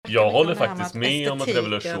Jag håller faktiskt med om att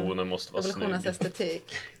revolutionen måste vara revolutionens snygg. estetik.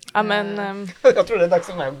 Ja, men, Jag tror det är dags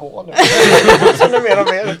för mig att gå nu. Så nu mer och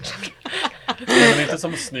mer. Den är inte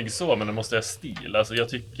som snygg så, men den måste ha stil. Alltså jag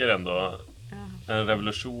tycker ändå en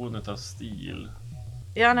revolution utav stil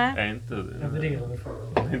Ja, nej. är inte...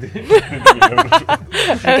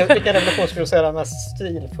 Vilka revolution skulle du säga är mest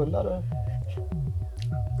stilfulla då?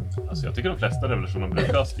 Alltså jag tycker de flesta revolutioner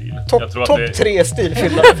brukar ha stil. Topp 3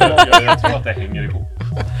 stilfyllda. Jag tror att det hänger ihop.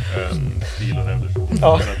 Stil och revolution.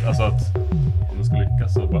 Ja. Alltså att om det ska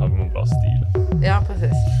lyckas så behöver man bra stil. Ja,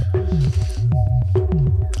 precis.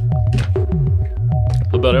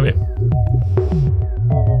 Då börjar vi.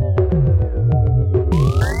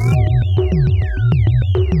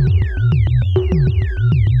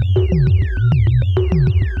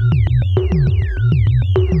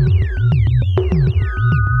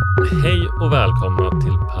 Hej och välkomna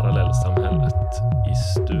till Parallellsamhället. I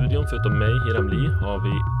studion förutom mig, Hiramli, har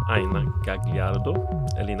vi Aina Gagliardo,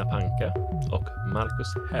 Elina Pahnke och Marcus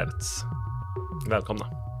Herz.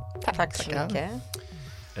 Välkomna. Tack så mycket.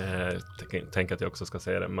 Tänk att jag också ska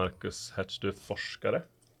säga det. Marcus Herz, du är forskare,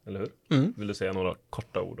 eller hur? Vill du säga några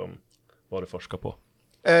korta ord om vad du forskar på?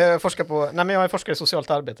 Jag är forskare i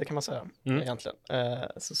socialt arbete kan man säga egentligen.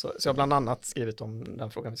 Så jag har bland annat skrivit om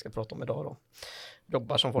den frågan vi ska prata om idag då.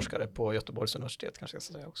 Jobbar som forskare på Göteborgs universitet kanske jag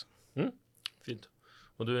ska säga också. Fint.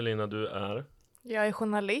 Och du Elina, du är? jag är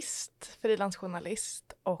journalist,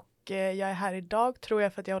 frilansjournalist, och jag är här idag tror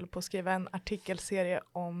jag för att jag håller på att skriva en artikelserie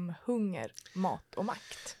om hunger, mat och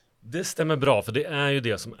makt. Det stämmer bra, för det är ju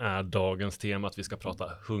det som är dagens tema, att vi ska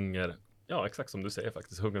prata hunger. Ja, exakt som du säger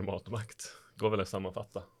faktiskt, hunger, mat och makt. Går väl att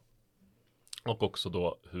sammanfatta. Och också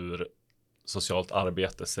då hur socialt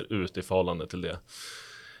arbete ser ut i förhållande till det.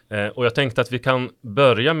 Och jag tänkte att vi kan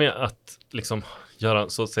börja med att liksom göra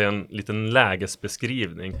så att säga en liten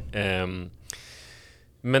lägesbeskrivning.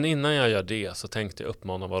 Men innan jag gör det så tänkte jag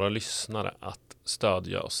uppmana våra lyssnare att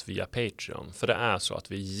stödja oss via Patreon. För det är så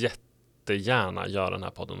att vi jättegärna gör den här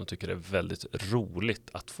podden och tycker det är väldigt roligt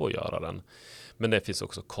att få göra den. Men det finns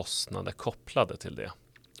också kostnader kopplade till det.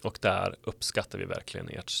 Och där uppskattar vi verkligen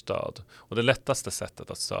ert stöd. Och det lättaste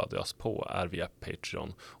sättet att stödja oss på är via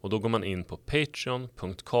Patreon. Och då går man in på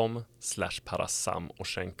patreon.com/parasam och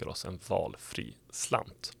skänker oss en valfri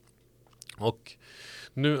slant. Och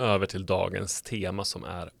nu över till dagens tema som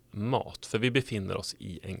är mat. För vi befinner oss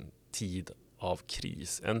i en tid av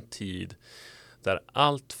kris. En tid där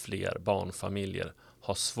allt fler barnfamiljer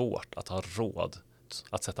har svårt att ha råd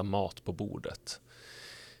att sätta mat på bordet.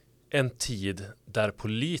 En tid där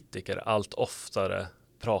politiker allt oftare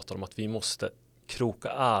pratar om att vi måste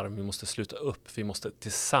kroka arm, vi måste sluta upp,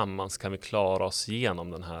 tillsammans kan vi klara oss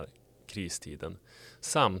igenom den här kristiden.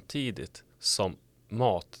 Samtidigt som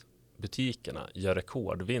matbutikerna gör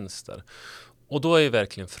rekordvinster. Och då är ju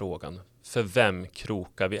verkligen frågan, för vem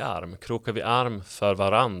krokar vi arm? Krokar vi arm för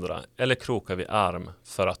varandra eller krokar vi arm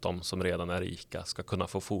för att de som redan är rika ska kunna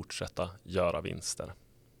få fortsätta göra vinster?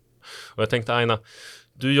 Och jag tänkte Aina,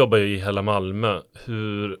 du jobbar ju i hela Malmö.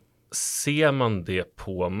 Hur ser man det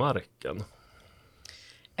på marken?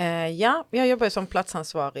 Ja, jag jobbar ju som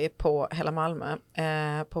platsansvarig på hela Malmö.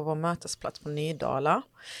 På vår mötesplats på Nydala.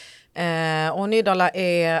 Och Nydala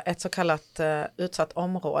är ett så kallat utsatt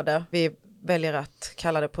område. Vi väljer att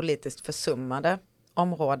kalla det politiskt försummade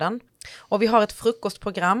områden. Och vi har ett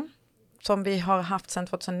frukostprogram som vi har haft sedan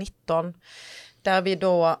 2019. Där vi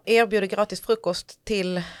då erbjuder gratis frukost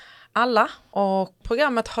till alla. Och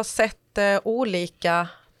programmet har sett olika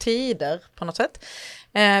tider på något sätt.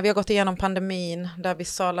 Vi har gått igenom pandemin där vi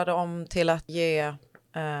salade om till att ge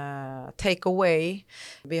take away.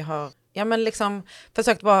 Vi har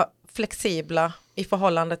försökt vara flexibla i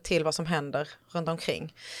förhållande till vad som händer runt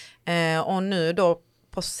omkring. Och nu då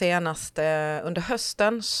på senaste under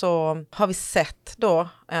hösten så har vi sett då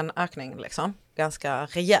en ökning ganska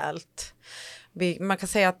rejält. Man kan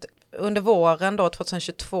säga att under våren då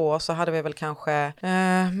 2022 så hade vi väl kanske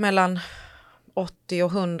mellan 80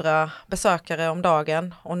 och 100 besökare om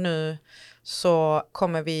dagen. Och nu så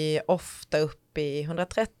kommer vi ofta upp i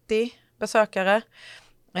 130 besökare.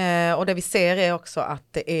 Och det vi ser är också att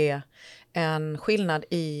det är en skillnad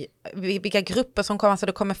i vilka grupper som kommer. Alltså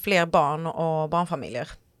det kommer fler barn och barnfamiljer.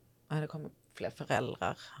 Det kommer fler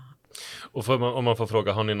föräldrar. Och om man får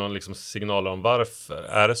fråga, har ni någon signaler om varför?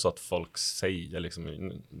 Är det så att folk säger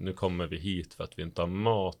nu kommer vi hit för att vi inte har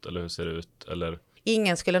mat, eller hur ser det ut? Eller?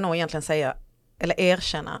 Ingen skulle nog egentligen säga eller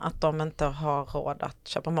erkänna att de inte har råd att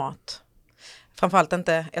köpa mat. framförallt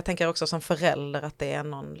inte, jag tänker också som förälder att det är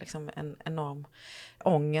en enorm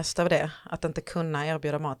ångest över det, att inte kunna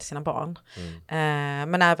erbjuda mat till sina barn.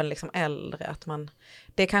 Men även liksom äldre, att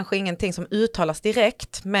det är kanske ingenting som uttalas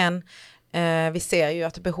direkt, men vi ser ju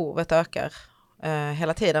att behovet ökar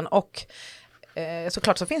hela tiden, och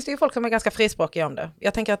såklart så finns det ju folk som är ganska frispråkiga om det.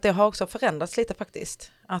 Jag tänker att det har också förändrats lite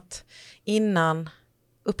faktiskt, att innan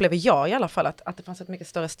upplever jag i alla fall att det fanns ett mycket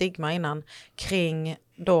större stigma innan kring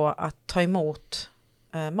då att ta emot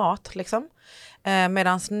mat liksom.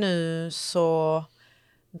 Medans nu så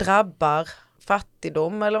drabbar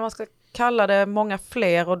fattigdom, eller vad man ska kalla det, många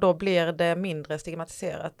fler, och då blir det mindre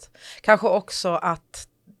stigmatiserat. Kanske också att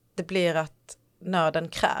det blir att nöden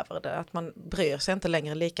kräver det, att man bryr sig inte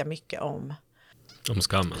längre lika mycket om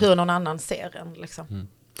skammen. Hur någon annan ser en liksom.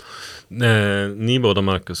 Ni båda,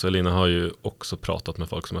 Marcus och Elina, har ju också pratat med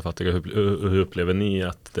folk som är fattiga. Hur upplever ni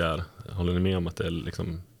att det är? Håller ni med om att det är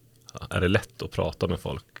liksom, är det lätt att prata med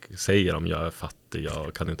folk? Säger de jag är fattig,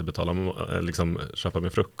 jag kan inte betala, liksom köpa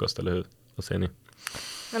min frukost, eller hur? Vad säger ni?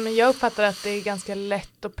 Nej, men jag uppfattar att det är ganska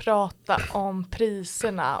lätt att prata om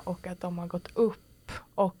priserna och att de har gått upp,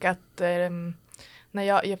 och att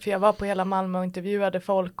för jag var på hela Malmö och intervjuade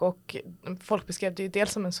folk, och folk beskrev det ju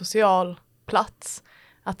dels som en social plats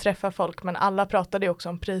att träffa folk, men alla pratade ju också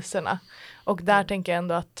om priserna, och där tänker jag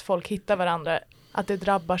ändå att folk hittar varandra, att det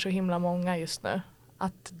drabbar så himla många just nu,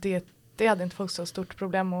 att det hade inte folk så stort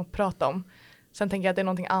problem att prata om. Sen tänker jag att det är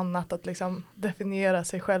någonting annat att liksom definiera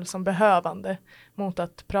sig själv som behövande mot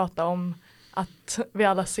att prata om att vi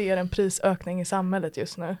alla ser en prisökning i samhället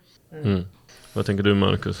just nu. Vad tänker du,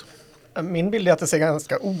 Marcus? Min bild är att det ser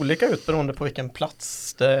ganska olika ut beroende på vilken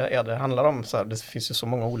plats det handlar om. Så här, det finns ju så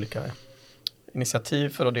många olika initiativ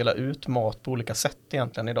för att dela ut mat på olika sätt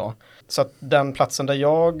egentligen idag. Så att den platsen där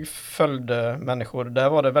jag följde människor, där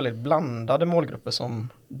var det väldigt blandade målgrupper som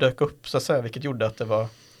dök upp, så att säga, vilket gjorde att det var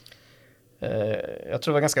jag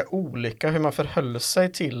tror det var ganska olika hur man förhöll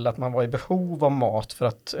sig till att man var i behov av mat för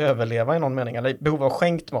att överleva i någon mening, eller behov av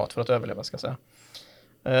skänkt mat för att överleva, ska jag säga.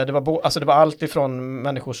 Det var allt ifrån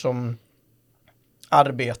människor som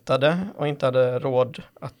arbetade och inte hade råd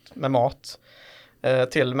med mat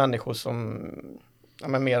till människor som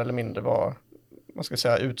mer eller mindre var, vad ska jag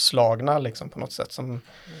säga, utslagna liksom, på något sätt, som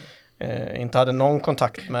inte hade någon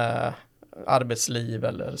kontakt med arbetsliv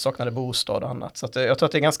eller saknade bostad och annat. Så att jag tror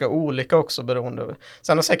att det är ganska olika också beroende.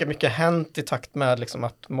 Sen har säkert mycket hänt i takt med liksom,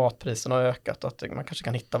 att matpriserna har ökat och att man kanske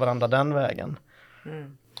kan hitta varandra den vägen.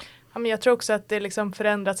 Ja, men jag tror också att det liksom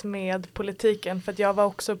förändrats med politiken, för att jag var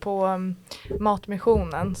också på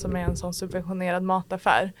Matmissionen, som är en sån subventionerad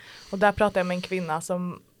mataffär, och där pratade jag med en kvinna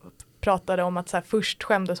som pratade om att så här, först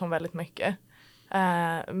skämdes hon väldigt mycket,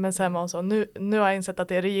 men sen var hon så, nu har jag insett att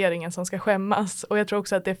det är regeringen som ska skämmas, och jag tror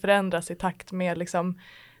också att det förändras i takt med liksom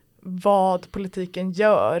vad politiken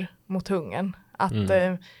gör mot hungern,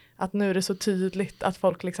 att nu är det så tydligt att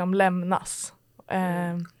folk liksom lämnas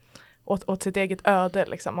åt sitt eget öde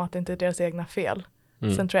liksom, och att det inte är deras egna fel.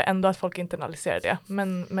 Sen tror jag ändå att folk internaliserar det,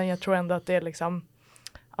 men jag tror ändå att det är liksom,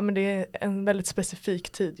 ja, men det är en väldigt specifik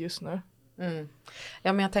tid just nu.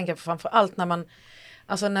 Ja, men jag tänker framför allt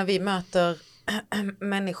när vi möter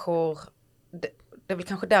människor, det är väl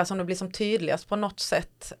kanske där som det blir som tydligast på något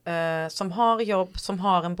sätt, som har jobb, som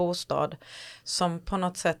har en bostad, som på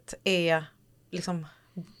något sätt är liksom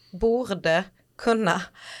borde kunna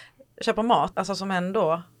köpa mat, alltså som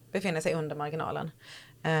ändå befinner sig under marginalen.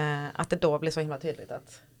 Att det då blir så himla tydligt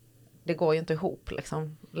att det går ju inte ihop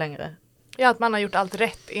liksom längre. Ja, att man har gjort allt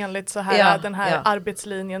rätt enligt så här, den här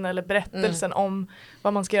arbetslinjen eller berättelsen om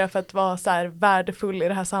vad man ska göra för att vara så här värdefull i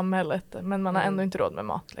det här samhället. Men man har ändå inte råd med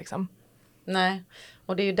mat liksom. Nej,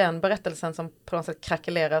 och det är ju den berättelsen som på något sätt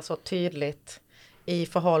krackelerar så tydligt i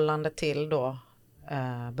förhållande till då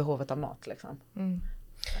behovet av mat liksom.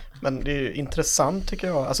 Men det är ju intressant, tycker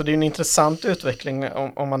jag. Alltså det är en intressant utveckling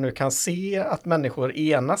om man nu kan se att människor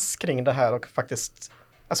enas kring det här och faktiskt,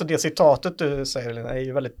 alltså det citatet du säger, Elina, är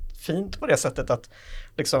ju väldigt fint på det sättet att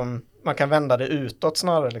liksom, man kan vända det utåt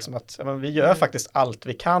snarare, liksom att vi gör faktiskt allt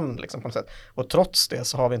vi kan liksom, på något sätt. Och trots det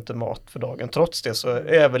så har vi inte mat för dagen. Trots det så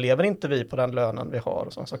överlever inte vi på den lönen vi har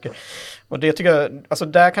och sådana saker. Och det tycker jag, alltså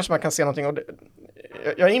där kanske man kan se någonting. Och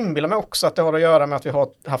jag inbillar mig också att det har att göra med att vi har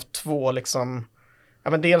haft två liksom,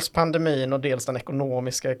 dels pandemin och dels den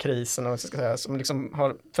ekonomiska krisen, och ska säga, som liksom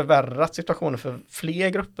har förvärrat situationen för fler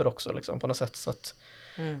grupper också liksom, på något sätt. Så att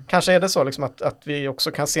kanske är det så liksom, att vi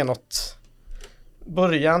också kan se något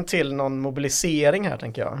början till någon mobilisering här,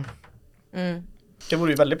 tänker jag. Det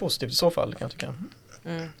vore ju väldigt positivt i så fall, kan jag tycka.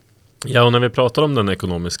 Ja, och när vi pratar om den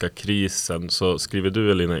ekonomiska krisen så skriver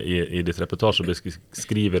du, Elina, i ditt reportage så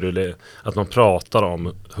skriver du det, att man pratar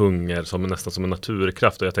om hunger som nästan som en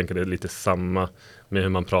naturkraft, och jag tänker det är lite samma med hur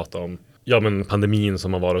man pratar om men pandemin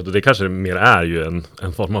som har varit, och det kanske mer är ju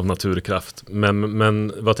en form av naturkraft.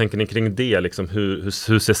 Men vad tänker ni kring det? Liksom,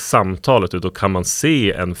 hur ser samtalet ut, och kan man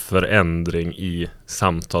se en förändring i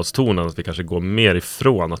samtalstonen, att vi kanske går mer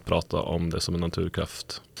ifrån att prata om det som en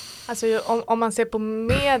naturkraft? Alltså om man ser på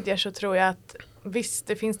medier så tror jag att visst,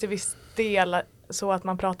 det finns till viss del så att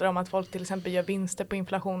man pratar om att folk till exempel gör vinster på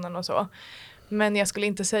inflationen och så. Men jag skulle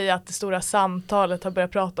inte säga att det stora samtalet har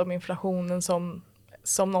börjat prata om inflationen som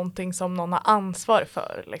någonting som någon har ansvar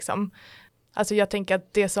för. Liksom. Alltså jag tänker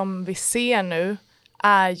att det som vi ser nu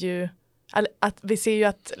är ju att vi ser ju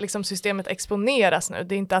att liksom systemet exponeras nu.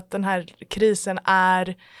 Det är inte att den här krisen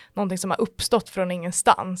är någonting som har uppstått från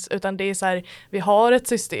ingenstans, utan det är så här, vi har ett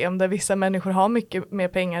system där vissa människor har mycket mer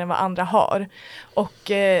pengar än vad andra har,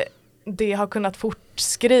 och det har kunnat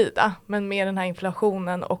fortskrida, men med den här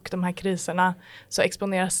inflationen och de här kriserna så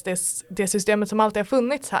exponeras det systemet som alltid har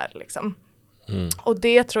funnits här liksom. Och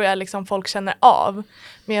det tror jag liksom folk känner av.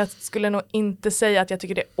 Men jag skulle nog inte säga att jag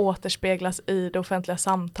tycker det återspeglas i det offentliga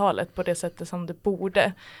samtalet på det sättet som det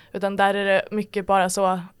borde. Utan där är det mycket bara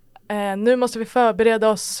så, nu måste vi förbereda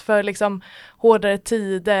oss för liksom hårdare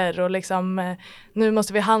tider, och liksom, nu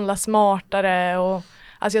måste vi handla smartare. Och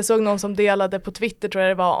alltså jag såg någon som delade på Twitter, tror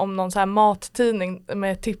jag det var, om någon så här mattidning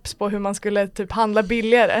med tips på hur man skulle typ handla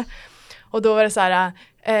billigare. Och då var det så här,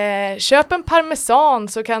 köp en parmesan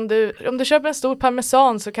så kan du, om du köper en stor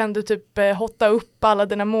parmesan så kan du typ hotta upp alla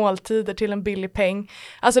dina måltider till en billig peng.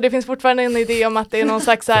 Alltså det finns fortfarande en idé om att det är någon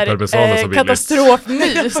slags så här,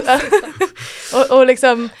 katastrofmys. och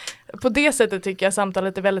liksom på det sättet tycker jag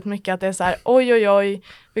samtalet är väldigt mycket att det är så här, oj,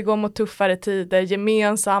 vi går mot tuffare tider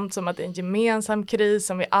gemensamt, som att det är en gemensam kris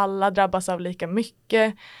som vi alla drabbas av lika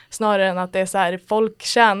mycket, snarare än att det är så här, folk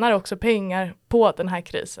tjänar också pengar på den här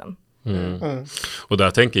krisen. Och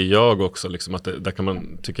där tänker jag också liksom att där kan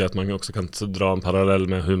man tycka att man också kan dra en parallell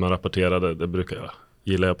med hur man rapporterade, det brukar jag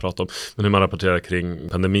gilla att prata om, men hur man rapporterar kring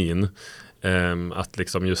pandemin, att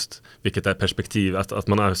liksom just vilket är perspektiv, att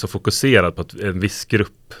man är så fokuserad på en viss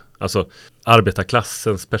grupp, alltså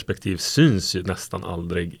arbetarklassens perspektiv syns ju nästan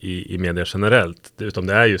aldrig i media generellt, utan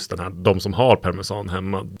det är just den här, de som har parmesan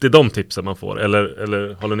hemma, det är de tipsen man får,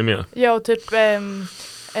 eller håller ni med? Ja, och typ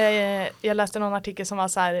jag läste någon artikel som var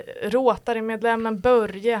så här, Rotary-medlemmen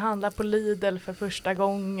Börje handlar på Lidl för första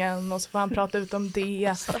gången, och så får han prata ut om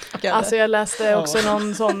det. Alltså jag läste också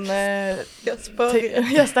någon sån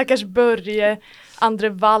stackars Börje, Andre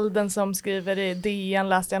Walden som skriver i DN,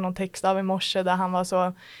 läste jag någon text av i morse där han var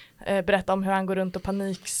så berätta om hur han går runt och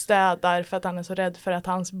panikstädar för att han är så rädd för att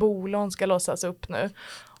hans bolån ska låsas upp nu.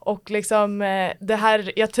 Och liksom det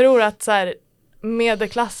här, jag tror att så här,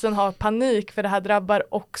 medelklassen har panik för det här drabbar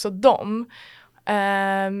också dem.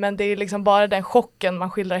 Men det är liksom bara den chocken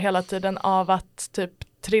man skildrar hela tiden av att typ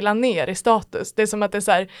trilla ner i status. Det är som att det är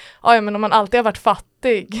så här, ja men om man alltid har varit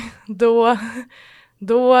fattig, då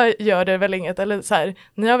gör det väl inget. Eller så här,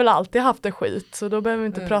 ni har väl alltid haft det skit, så då behöver vi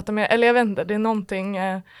inte prata mer. Eller jag vet inte, det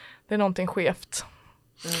är någonting skevt.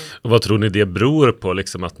 Och vad tror ni det beror på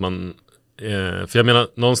liksom att man, för jag menar,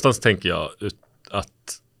 någonstans tänker jag att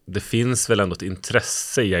det finns väl ändå ett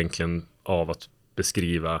intresse egentligen av att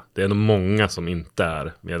beskriva, det är nog många som inte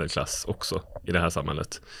är medelklass också i det här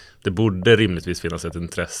samhället. Det borde rimligtvis finnas ett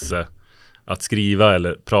intresse att skriva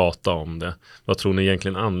eller prata om det. Vad tror ni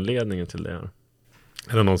egentligen anledningen till det är?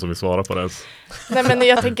 Är det någon som vill svara på det? Nej, men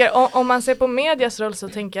jag tänker, om man ser på medias roll så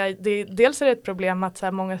tänker jag, dels är det ett problem att så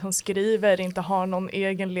här, många som skriver inte har någon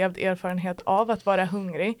egen levd erfarenhet av att vara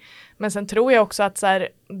hungrig. Men sen tror jag också att så här,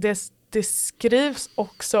 det skrivs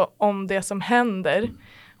också om det som händer,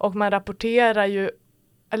 och man rapporterar ju,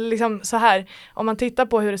 eller liksom så här, om man tittar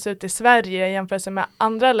på hur det ser ut i Sverige i jämförelse med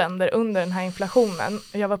andra länder under den här inflationen.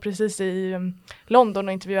 Jag var precis i London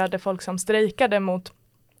och intervjuade folk som strejkade mot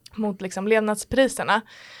liksom levnadspriserna.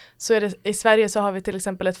 Så är det, i Sverige så har vi till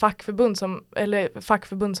exempel ett fackförbund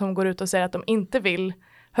som går ut och säger att de inte vill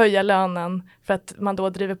höja lönen för att man då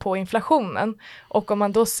driver på inflationen. Och om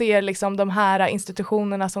man då ser liksom de här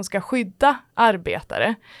institutionerna som ska skydda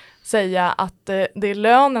arbetare säga att det är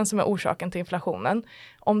lönen som är orsaken till inflationen.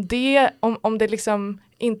 Om det liksom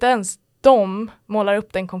inte ens de målar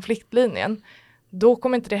upp den konfliktlinjen, då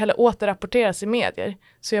kommer inte det heller återrapporteras i medier.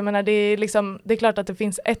 Så jag menar, det är klart att det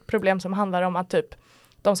finns ett problem som handlar om att typ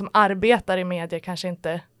de som arbetar i medier kanske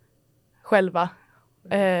inte själva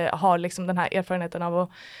har liksom den här erfarenheten av att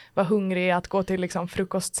vara hungrig, att gå till liksom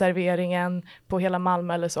frukostserveringen på hela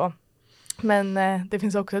Malmö eller så. Men det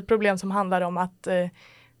finns också ett problem som handlar om att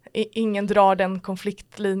ingen drar den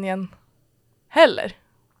konfliktlinjen heller.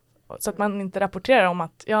 Så att man inte rapporterar om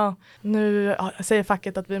att nu säger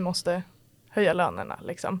facket att vi måste höja lönerna.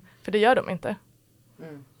 Liksom. För det gör de inte.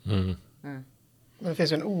 Men det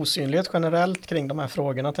finns ju en osynlighet generellt kring de här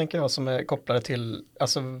frågorna, tänker jag, som är kopplade till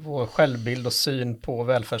alltså, vår självbild och syn på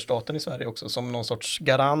välfärdsstaten i Sverige också, som någon sorts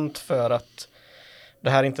garant för att det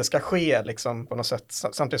här inte ska ske liksom, på något sätt,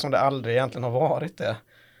 samtidigt som det aldrig egentligen har varit det.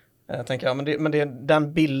 Tänker jag. Men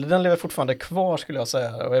den bilden lever fortfarande kvar, skulle jag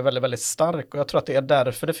säga, och är väldigt, väldigt stark, och jag tror att det är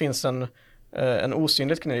därför det finns en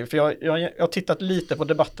osynlighet kring det. För jag har tittat lite på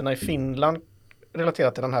debatterna i Finland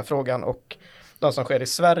relaterat till den här frågan och de som sker i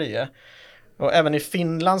Sverige. Och även i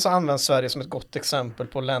Finland så används Sverige som ett gott exempel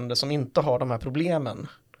på länder som inte har de här problemen.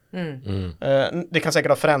 Det kan säkert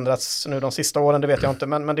ha förändrats nu de sista åren, det vet jag inte,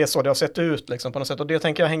 men det är så det har sett ut liksom, på något sätt. Och det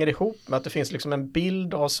tänker jag hänger ihop med att det finns liksom en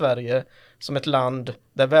bild av Sverige som ett land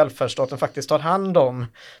där välfärdsstaten faktiskt tar hand om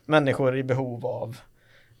människor i behov av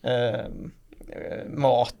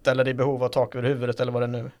mat eller i behov av tak över huvudet eller vad det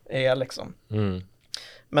nu är liksom.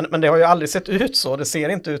 Men det har ju aldrig sett ut så, det ser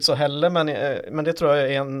inte ut så heller, men det tror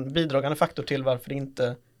jag är en bidragande faktor till varför det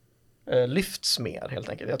inte lyfts mer, helt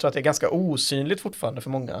enkelt. Jag tror att det är ganska osynligt fortfarande för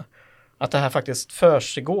många att det här faktiskt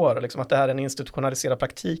försiggår, liksom, att det här är en institutionaliserad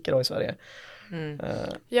praktik idag i Sverige.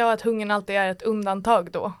 Ja, att hungern alltid är ett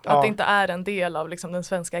undantag då. Ja. Att det inte är en del av liksom, den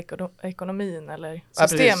svenska ekonomin eller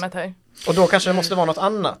systemet här. Och då kanske det måste vara något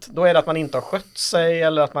annat. Då är det att man inte har skött sig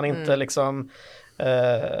eller att man inte liksom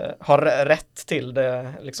har rätt till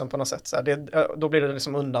det liksom, på något sätt. Så här, då blir det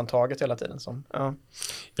liksom undantaget hela tiden.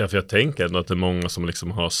 Ja, för jag tänker ändå att det är många som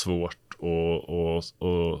liksom har svårt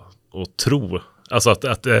att tro. Alltså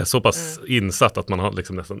att det är så pass insatt att man har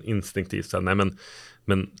liksom nästan instinktivt så här, nej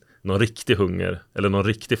men någon riktig hunger eller någon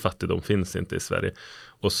riktig fattigdom finns inte i Sverige.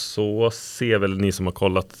 Och så ser väl ni som har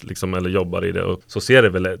kollat liksom, eller jobbar i det, och så ser det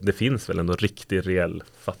väl, det finns väl ändå riktig reell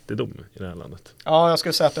fattigdom i det här landet. Ja, jag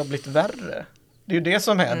skulle säga att det har blivit värre. Det är ju det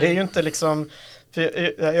som är. Det är ju inte liksom,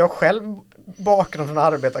 för jag har själv bakgrund från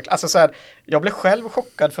arbetarklass. Alltså så här, jag blev själv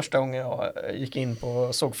chockad första gången jag gick in på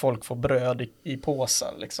och såg folk få bröd i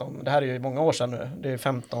påsar. Liksom. Det här är ju många år sedan nu. Det är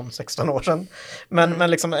 15-16 år sedan.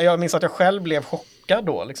 Men liksom, jag minns att jag själv blev chockad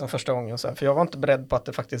då liksom, första gången. Så här, för jag var inte beredd på att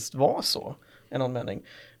det faktiskt var så i någon mening.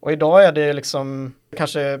 Och idag är det liksom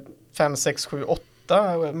kanske 5, 6, 7,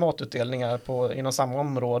 8 matutdelningar inom samma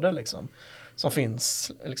område liksom. Som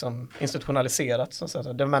finns liksom, institutionaliserat så att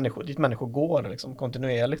säga, dit människor går liksom,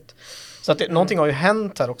 kontinuerligt. Så att någonting har ju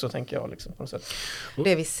hänt här också, tänker jag. Liksom, på något sätt.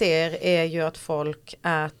 Det vi ser är ju att folk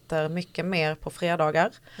äter mycket mer på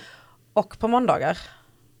fredagar och på måndagar.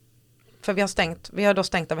 För vi har då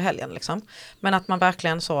stängt över helgen. Liksom. Men att man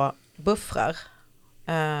verkligen så buffrar.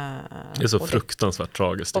 Det är så fruktansvärt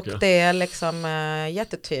tragiskt, tycker jag. Och det är liksom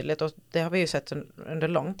jättetydligt, och det har vi ju sett under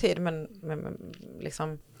lång tid, men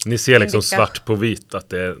liksom... Ni ser liksom svart på vitt att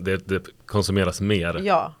det konsumeras mer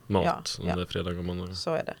mat under fredag och måndag.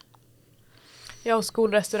 Så är det. Ja, och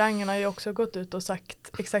skolrestaurangerna har ju också gått ut och sagt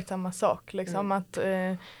exakt samma sak. Liksom, att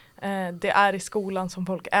det är i skolan som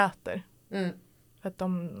folk äter. För att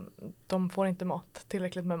de får inte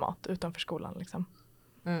tillräckligt med mat utanför skolan. Liksom.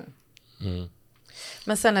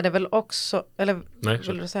 Men sen är det väl också, eller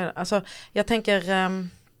vill du säga, alltså jag tänker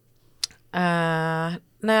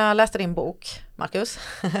när jag läste din bok, Marcus,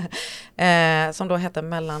 som då heter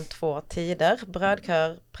Mellan två tider,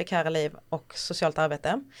 brödkör, prekära liv och socialt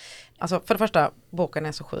arbete. Alltså för det första, boken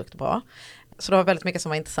är så sjukt bra. Så det var väldigt mycket som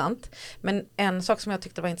var intressant. Men en sak som jag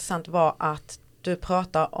tyckte var intressant var att du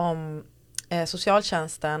pratar om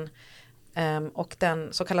socialtjänsten och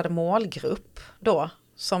den så kallade målgrupp då,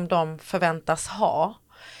 som de förväntas ha,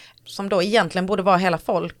 som då egentligen borde vara hela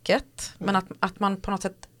folket, men att man på något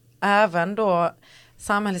sätt även då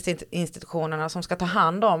samhällsinstitutionerna som ska ta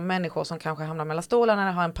hand om människor som kanske hamnar mellan stolarna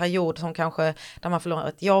eller har en period som kanske där man förlorar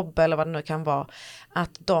ett jobb eller vad det nu kan vara,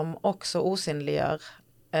 att de också osynliggör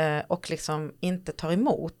och liksom inte tar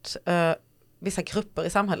emot vissa grupper i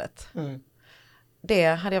samhället. Det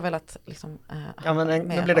hade jag velat liksom,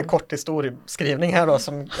 nu blir det en kort historieskrivning här då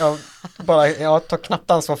som jag tar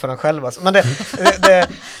knappt ansvar för den själv. Alltså. Men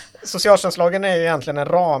socialtjänstlagen är ju egentligen en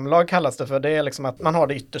ramlag, kallas det för. Det är liksom att man har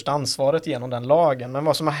det yttersta ansvaret genom den lagen. Men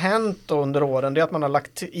vad som har hänt då under åren, det är att man har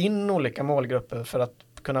lagt in olika målgrupper för att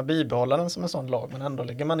kunna bibehålla den som en sån lag. Men ändå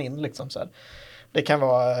lägger man in liksom så här. Det kan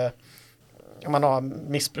vara om man har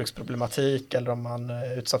missbruksproblematik eller om man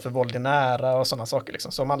är utsatt för våld i nära och sådana saker.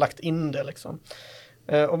 Liksom. Så har man lagt in det liksom.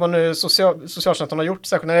 Och vad nu socialtjänsten har gjort,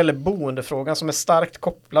 särskilt när det gäller boendefrågan som är starkt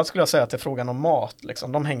kopplad, skulle jag säga, till frågan om mat.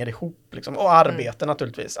 Liksom. De hänger ihop. Liksom. Och arbete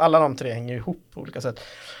naturligtvis. Alla de tre hänger ihop på olika sätt.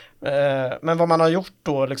 Men vad man har gjort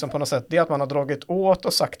då liksom på något sätt, det är att man har dragit åt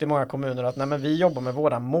och sagt i många kommuner att nej, men vi jobbar med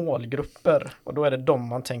våra målgrupper och då är det de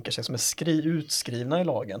man tänker sig som är utskrivna i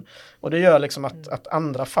lagen. Och det gör liksom att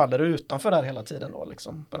andra faller utanför där hela tiden då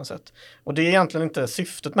liksom, på något sätt. Och det är egentligen inte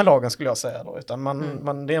syftet med lagen skulle jag säga då,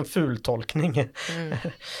 utan det är en fultolkning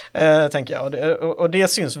tänker jag. Och det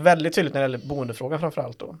syns väldigt tydligt när det gäller boendefrågan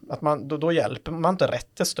framförallt då. Att då hjälper man inte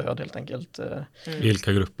rätt till stöd helt enkelt.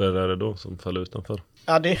 Vilka grupper är det då som faller utanför?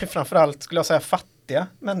 Ja, det är framförallt skulle jag säga fattiga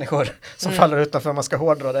människor som faller utanför om man ska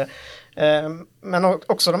hårdra det. Men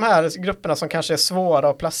också de här grupperna som kanske är svåra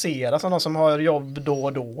att placera, som de som har jobb då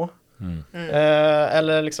och då.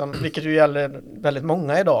 Eller liksom, vilket ju gäller väldigt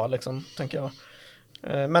många idag liksom, tänker jag.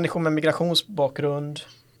 Människor med migrationsbakgrund.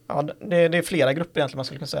 Ja, det är flera grupper egentligen man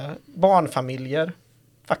skulle kunna säga. Barnfamiljer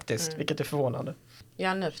faktiskt, vilket är förvånande.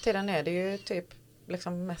 Ja, nu för tiden är det ju typ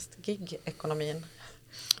liksom mest gig-ekonomin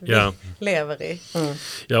vi Ja. lever i.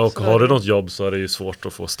 Ja, och Så har du något jobb så är det ju svårt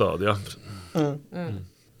att få stöd. Ja.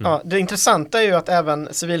 Ja, det intressanta är ju att även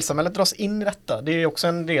civilsamhället dras in i detta. Det är ju också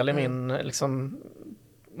en del i min, liksom,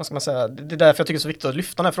 vad ska man säga, det är därför jag tycker det är så viktigt att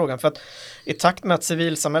lyfta den här frågan. För att i takt med att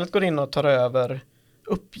civilsamhället går in och tar över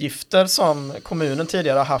uppgifter som kommunen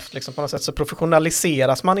tidigare har haft liksom, på något sätt, så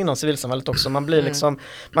professionaliseras man inom civilsamhället också. Man blir liksom,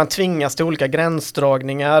 man tvingas till olika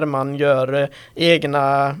gränsdragningar, man gör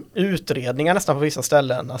egna utredningar nästan på vissa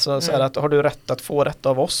ställen. Alltså så här att har du rätt att få detta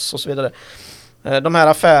av oss och så vidare. De här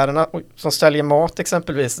affärerna som säljer mat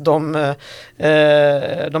exempelvis, de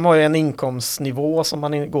har ju en inkomstnivå som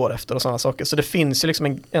man går efter och sådana saker. Så det finns ju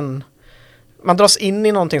liksom man dras in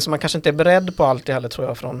i någonting som man kanske inte är beredd på alltid heller, tror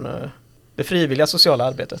jag, från det frivilliga sociala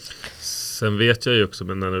arbetet. Sen vet jag ju också,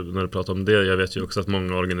 men när du pratar om det, jag vet ju också att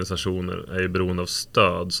många organisationer är ju beroende av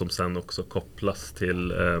stöd som sen också kopplas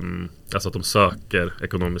till, alltså att de söker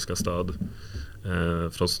ekonomiska stöd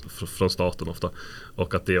från staten ofta.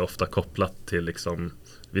 Och att det är ofta kopplat till liksom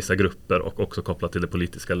vissa grupper och också kopplat till det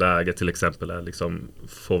politiska läget. Till exempel är liksom,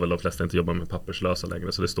 får väl de flesta inte jobba med papperslösa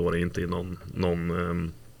längre, så det står inte i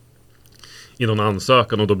någon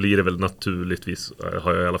ansökan, och då blir det väl naturligtvis,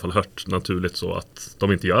 har jag i alla fall hört, naturligt så att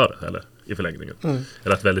de inte gör det heller i förlängningen.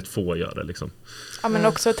 Eller att väldigt få gör det liksom. Ja, men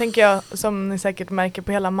också tänker jag, som ni säkert märker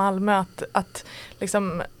på hela Malmö, att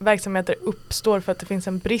liksom verksamheter uppstår för att det finns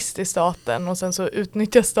en brist i staten, och sen så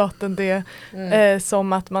utnyttjar staten det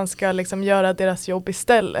som att man ska liksom göra deras jobb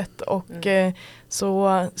istället. Och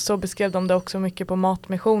så beskrev de det också mycket på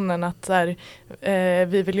Matmissionen, att så här,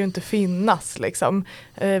 vi vill ju inte finnas liksom.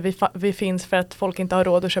 Vi finns för att folk inte har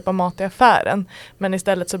råd att köpa mat i affären, men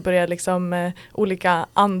istället så börjar liksom olika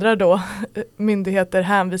andra då myndigheter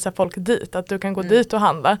hänvisa folk dit, att du kan gå dit och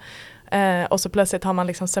handla, och så plötsligt har man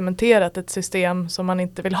liksom cementerat ett system som man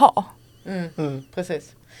inte vill ha.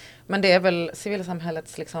 Precis. Men det är väl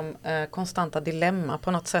civilsamhällets liksom, konstanta dilemma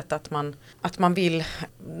på något sätt, att man vill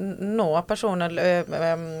nå personer,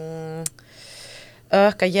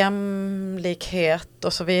 öka jämlikhet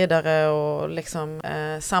och så vidare, och liksom,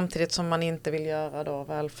 samtidigt som man inte vill göra då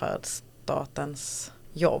välfärdsstatens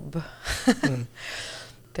jobb.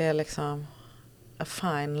 Det är liksom a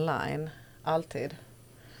fine line, alltid.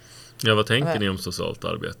 Ja, vad tänker ni om socialt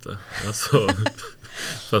arbete? Alltså,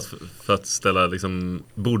 för att ställa liksom,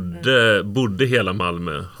 borde hela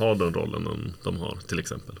Malmö ha den rollen de har till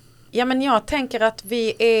exempel? Ja, men jag tänker att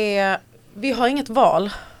vi har inget val.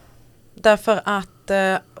 Därför att,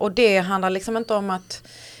 och det handlar liksom inte om att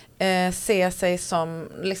se sig som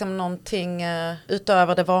liksom någonting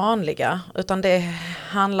utöver det vanliga, utan det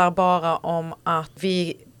handlar bara om att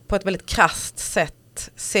vi på ett väldigt krasst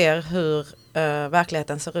sätt ser hur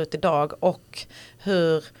verkligheten ser ut idag, och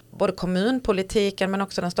hur både kommunpolitiken men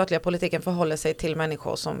också den statliga politiken förhåller sig till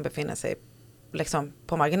människor som befinner sig liksom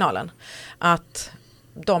på marginalen. Att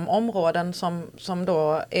de områden som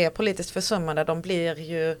då är politiskt försummade, de blir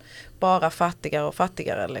ju bara fattigare och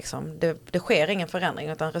fattigare liksom. Det sker ingen förändring,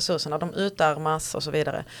 utan resurserna de utarmas och så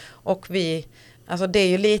vidare. Och alltså det är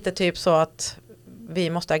ju lite typ så att vi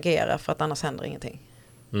måste agera, för att annars händer ingenting.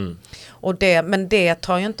 Men det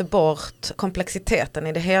tar ju inte bort komplexiteten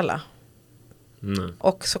i det hela.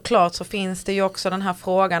 Och såklart så finns det ju också den här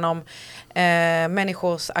frågan om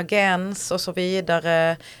människors agens och så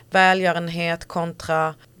vidare, välgörenhet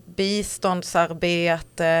kontra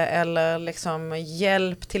biståndsarbete eller liksom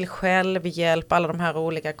hjälp till självhjälp, alla de här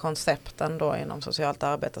olika koncepten då inom socialt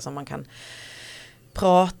arbete som man kan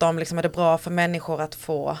prata om, liksom, är det bra för människor att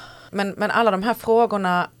få. Men alla de här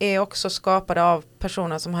frågorna är också skapade av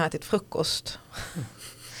personer som har ätit frukost.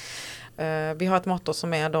 Vi har ett motto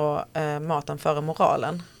som är då maten före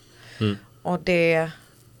moralen. Och det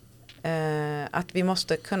att vi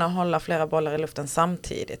måste kunna hålla flera bollar i luften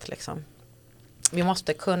samtidigt liksom. vi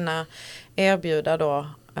måste kunna erbjuda då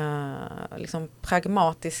liksom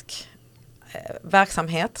pragmatisk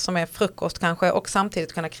verksamhet som är frukost kanske, och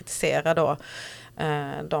samtidigt kunna kritisera då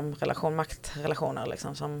de maktrelationer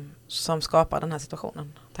liksom, som skapar den här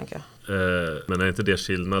situationen, tänker jag. Men är inte det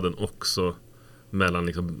skillnaden också mellan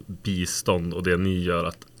liksom bistånd och det ni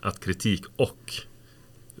gör, att kritik och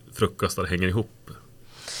frukostar hänger ihop?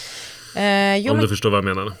 Om du förstår vad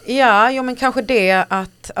jag menar. Ja, men kanske det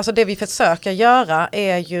att, alltså det vi försöker göra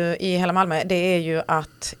är ju i hela Malmö, det är ju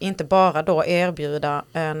att inte bara då erbjuda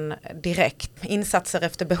en direkt insatser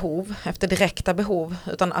efter direkta behov,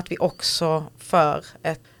 utan att vi också för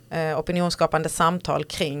ett opinionsskapande samtal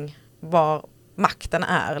kring var makten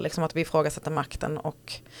är, liksom att vi ifrågasätter makten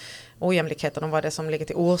och ojämlikheten och vad det är som ligger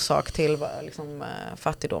till orsak till liksom,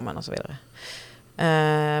 fattigdomen och så vidare.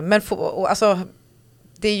 Men alltså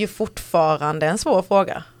det är ju fortfarande en svår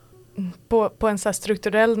fråga. På en så här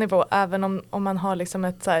strukturell nivå, även om man har liksom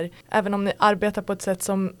ett så här, även om ni arbetar på ett sätt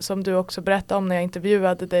som du också berättade om när jag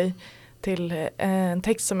intervjuade dig till en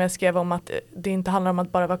text som jag skrev om, att det inte handlar om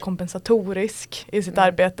att bara vara kompensatorisk i sitt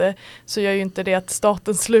arbete, så gör ju inte det att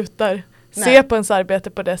staten slutar se på ens arbete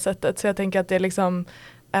på det sättet. Så jag tänker att det är liksom,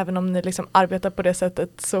 även om ni liksom arbetar på det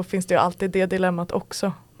sättet, så finns det ju alltid det dilemmat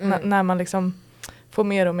också. När man liksom får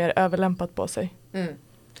mer och mer överlämpat på sig.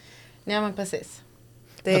 Ja, men precis.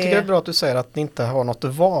 Jag tycker det är bra att du säger att ni inte har något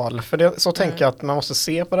val. För det, så tänker jag att man måste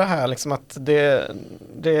se på det här. Liksom att och det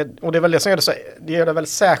är väl det som gör det väldigt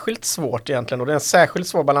särskilt svårt egentligen. Och det är en särskilt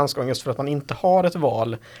svår balansgång just för att man inte har ett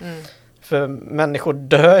val. För människor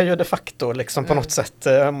dör ju de facto liksom, på något sätt.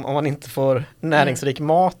 Om man inte får näringsrik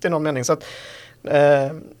mat i någon mening. Så att,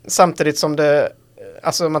 samtidigt som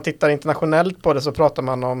alltså om man tittar internationellt på det, så pratar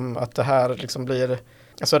man om att det här liksom blir,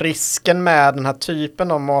 alltså risken med den här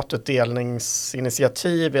typen av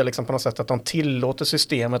matutdelningsinitiativ är liksom på något sätt att de tillåter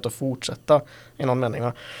systemet att fortsätta i någon mening.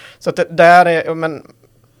 Va? Så att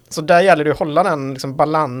så där gäller det att hålla den liksom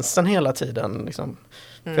balansen hela tiden. Liksom.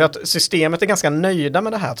 För att systemet är ganska nöjda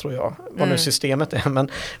med det här, tror jag. Vad nu systemet är.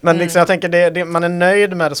 Men liksom, jag tänker man är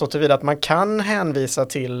nöjd med det så tillvida att man kan hänvisa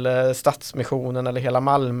till Stadsmissionen eller hela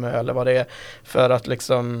Malmö eller vad det är. För att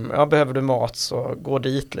liksom, behöver du mat så gå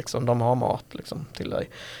dit liksom. De har mat liksom, till dig.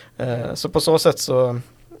 Så på så sätt så,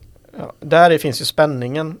 där finns ju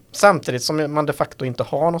spänningen. Samtidigt som man de facto inte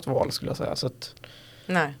har något val, skulle jag säga. Så att,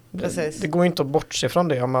 nej, precis. Det går inte att bortse från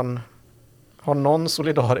det om man har någon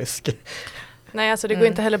solidarisk. Nej, alltså det går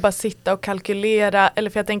inte heller bara sitta och kalkylera, eller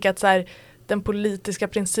för jag tänker att så här, den politiska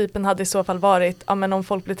principen hade i så fall varit, men om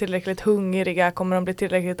folk blir tillräckligt hungriga kommer de bli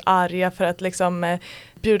tillräckligt arga för att liksom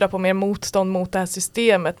bjuda på mer motstånd mot det här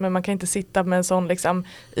systemet, men man kan inte sitta med en sån liksom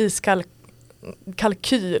iskall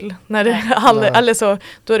kalkyl när det eller så,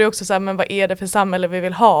 då är det också så här, men vad är det för samhälle vi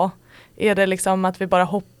vill ha? Är det liksom att vi bara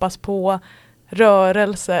hoppas på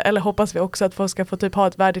rörelse, eller hoppas vi också att folk ska få typ ha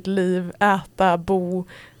ett värdigt liv, äta, bo,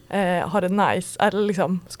 ha det nice, eller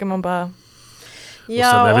liksom ska man bara... Och sen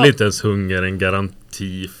är väl inte ens hunger en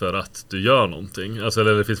garanti för att du gör någonting, alltså,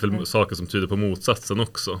 eller det finns väl saker som tyder på motsatsen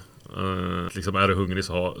också. Liksom är du hungrig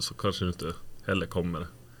så kanske du inte heller kommer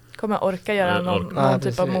orka göra någon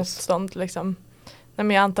typ av motstånd liksom. Nej,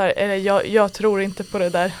 men jag antar, eller jag tror inte på det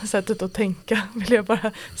där sättet att tänka, vill jag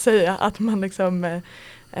bara säga, att man liksom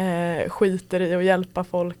skiter i att hjälpa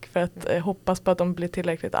folk för att hoppas på att de blir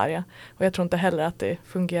tillräckligt arga. Och jag tror inte heller att det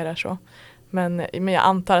fungerar så. Men jag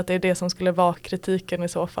antar att det är det som skulle vara kritiken i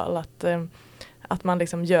så fall, att man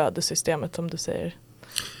liksom göder systemet, som du säger.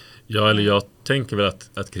 Ja, eller jag tänker väl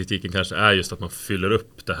att kritiken kanske är just att man fyller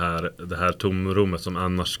upp det här tomrummet som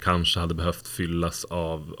annars kanske hade behövt fyllas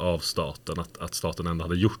av staten. Att staten ändå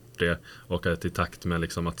hade gjort det, och att i takt med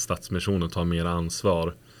liksom att Stadsmissionen tar mer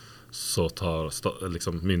ansvar så tar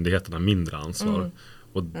liksom myndigheterna mindre ansvar.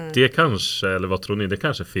 Och det kanske, eller vad tror ni, det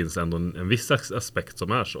kanske finns ändå en viss aspekt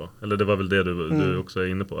som är så. Eller det var väl det du också är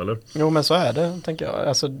inne på, eller? Jo, men så är det, tänker jag.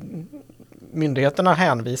 Alltså, myndigheterna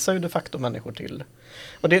hänvisar ju de facto människor till.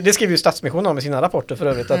 Och det skriver ju Stadsmissionen om i sina rapporter för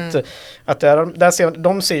övrigt. Att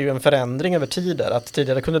de ser ju en förändring över tid där. Att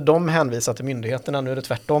tidigare kunde de hänvisa till myndigheterna, nu är det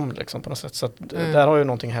tvärtom liksom, på något sätt. Så att där har ju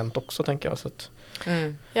någonting hänt också, tänker jag. Så att.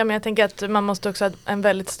 Ja, men jag tänker att man måste också ha en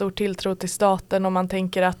väldigt stor tilltro till staten om man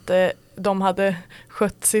tänker att de hade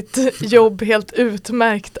skött sitt jobb helt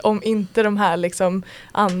utmärkt om inte de här liksom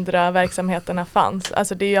andra verksamheterna fanns.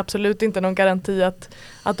 Alltså det är ju absolut inte någon garanti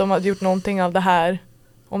att de hade gjort någonting av det här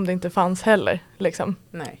om det inte fanns heller. Liksom.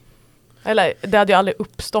 Nej. Eller det hade ju aldrig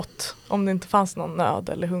uppstått om det inte fanns någon nöd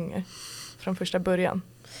eller hunger från första början.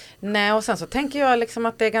 Nej, och sen så tänker jag liksom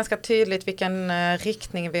att det är ganska tydligt vilken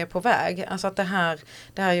riktning vi är på väg. Alltså att det här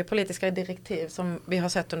är ju politiska direktiv som vi har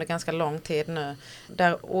sett under ganska lång tid nu.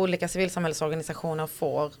 Där olika civilsamhällsorganisationer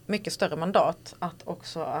får mycket större mandat att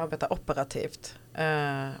också arbeta operativt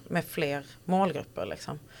med fler målgrupper.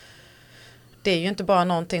 Liksom. Det är ju inte bara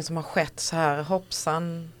någonting som har skett så här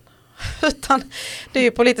hoppsan, utan det är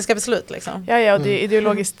ju politiska beslut. Liksom. Ja, och det är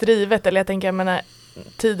ideologiskt drivet. Eller jag tänker, jag menar,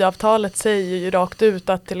 Tidöavtalet säger ju rakt ut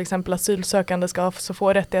att till exempel asylsökande ska ha så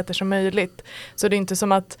få rättigheter som möjligt. Så det är inte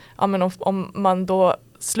som att om man då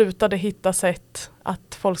slutade hitta sätt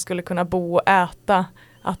att folk skulle kunna bo och äta,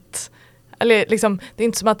 eller liksom, det är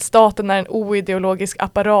inte som att staten är en oideologisk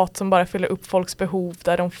apparat som bara fyller upp folks behov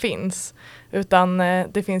där de finns. Utan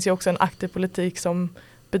det finns ju också en aktiv politik som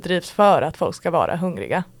bedrivs för att folk ska vara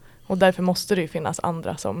hungriga. Och därför måste det ju finnas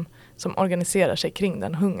andra som organiserar sig kring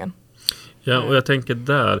den hungern. Ja, och jag tänker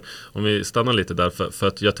där, om vi stannar lite där, för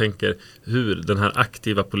att jag tänker hur den här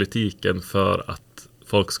aktiva politiken för att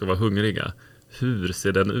folk ska vara hungriga, hur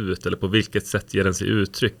ser den ut eller på vilket sätt ger den sig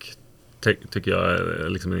uttryck, tycker jag är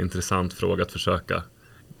liksom en intressant fråga att försöka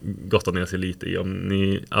gotta ner sig lite i, om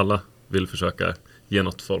ni alla vill försöka ge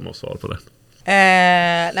något form av svar på det.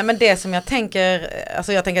 Nej, men det som jag tänker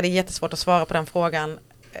det är jättesvårt att svara på den frågan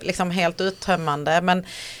liksom helt uttömmande, men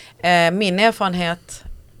min erfarenhet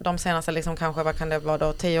de senaste liksom kanske, vad kan det vara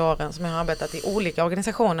då, 10 åren som jag har arbetat i olika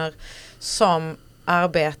organisationer som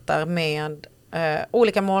arbetar med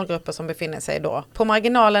olika målgrupper som befinner sig då på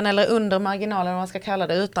marginalen eller under marginalen, vad man ska kalla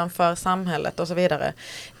det, utanför samhället och så vidare.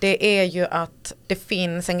 Det är ju att det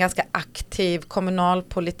finns en ganska aktiv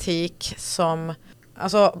kommunalpolitik som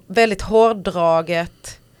alltså väldigt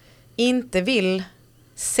hårdraget inte vill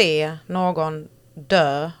se någon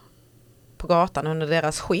dö på gatan under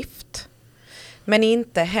deras skift. Men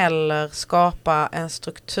inte heller skapa en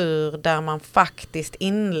struktur där man faktiskt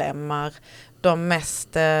inlämnar de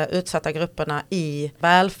mest utsatta grupperna i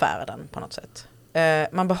välfärden på något sätt.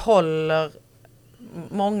 Man behåller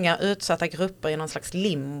många utsatta grupper i någon slags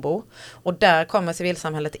limbo. Och där kommer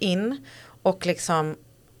civilsamhället in och liksom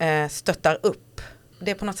stöttar upp.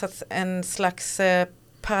 Det är på något sätt en slags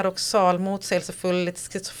paradoxal, motsägelsefull,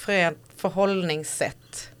 lite schizofrent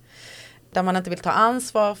förhållningssätt. Där man inte vill ta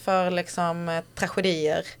ansvar för liksom,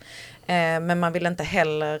 tragedier. Men man vill inte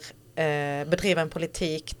heller bedriva en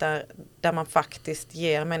politik där man faktiskt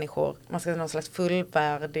ger människor, man ska säga, någon slags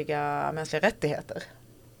fullvärdiga mänskliga rättigheter.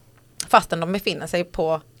 Fastän de befinner sig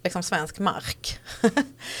på liksom, svensk mark.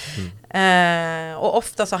 Och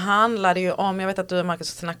ofta så handlar det ju om, jag vet att du och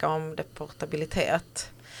Marcus snackar om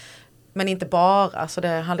deportabilitet. Men inte bara, så det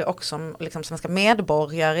handlar också om liksom, svenska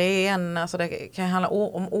medborgare igen. Alltså det kan handla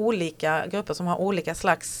om olika grupper som har olika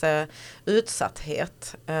slags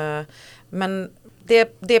utsatthet. Men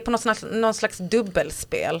det är på någon slags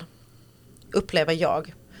dubbelspel, upplever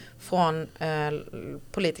jag, från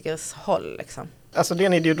politikers håll. Liksom. Alltså det är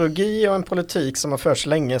en ideologi och en politik som har förts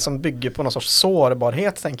länge som bygger på någon sorts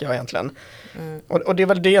sårbarhet, tänker jag egentligen. Och det är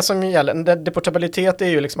väl det som gäller. Deportabilitet är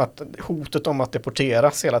ju liksom att hotet om att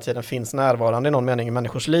deporteras hela tiden finns närvarande i någon mening i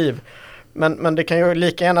människors liv. Men det kan ju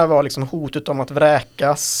lika gärna vara liksom hotet om att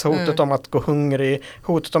vräkas, hotet om att gå hungrig,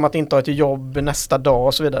 hotet om att inte ha ett jobb nästa dag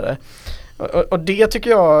och så vidare. Och det tycker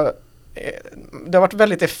jag, det har varit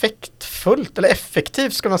väldigt effektfullt, eller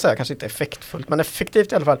effektivt ska man säga, kanske inte effektfullt, men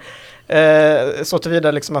effektivt i alla fall. Så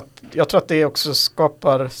tillvida liksom att jag tror att det också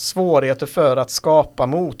skapar svårigheter för att skapa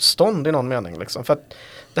motstånd i någon mening. Liksom. För att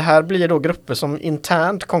det här blir då grupper som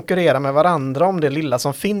internt konkurrerar med varandra om det lilla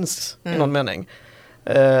som finns i någon mening.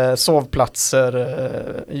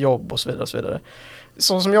 Sovplatser, jobb och så vidare och så vidare.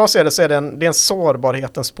 Så som jag ser det så är det en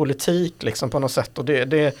sårbarhetens politik liksom, på något sätt, och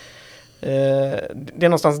det är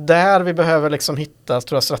någonstans där vi behöver liksom hitta,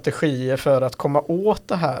 tror jag, strategier för att komma åt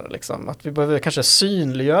det här. Liksom. Att vi behöver kanske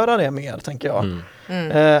synliggöra det mer, tänker jag.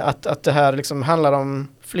 Att det här liksom handlar om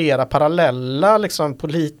flera parallella liksom,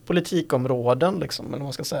 politikområden, liksom, eller vad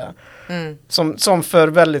man ska säga. Som för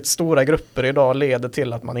väldigt stora grupper idag leder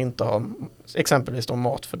till att man inte har exempelvis då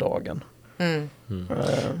mat för dagen.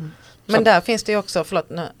 Men där finns det ju också,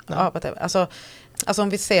 Alltså om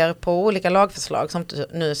vi ser på olika lagförslag som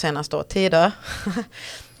nu senast då tider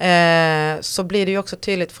så blir det ju också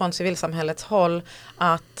tydligt från civilsamhällets håll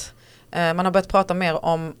att man har börjat prata mer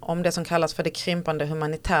om det som kallas för det krympande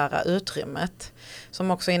humanitära utrymmet,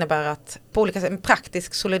 som också innebär att på olika sätt,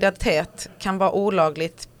 praktisk solidaritet kan vara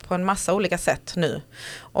olagligt på en massa olika sätt nu.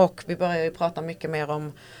 Och vi börjar ju prata mycket mer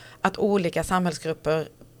om att olika samhällsgrupper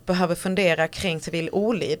behöver fundera kring civil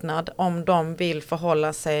olydnad om de vill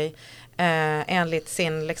förhålla sig enligt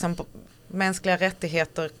sin liksom, mänskliga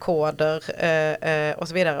rättigheter, koder och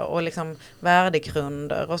så vidare och liksom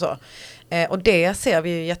värdegrunder och så. Och det ser vi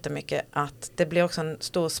ju jättemycket att det blir också en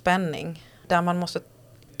stor spänning där man måste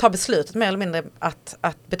ta beslutet mer eller mindre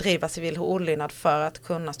att bedriva civil olydnad för att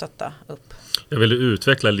kunna stötta upp. Jag vill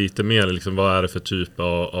utveckla lite mer liksom, vad är det för typ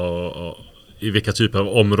av i vilka typer av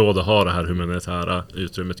områden har det här humanitära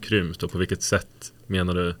utrymmet krympt och på vilket sätt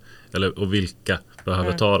menar du och vilka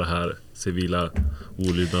behöver ta det här civila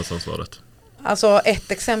olydnadsansvaret? Alltså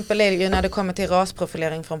ett exempel är ju när det kommer till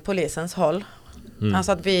rasprofilering från polisens håll.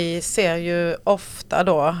 Alltså att vi ser ju ofta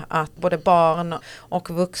då att både barn och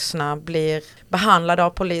vuxna blir behandlade av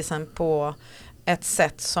polisen på ett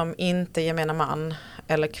sätt som inte gemene man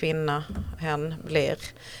eller kvinna hen blir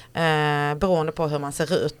beroende på hur man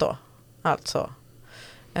ser ut då. Alltså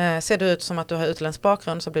ser du ut som att du har utländsk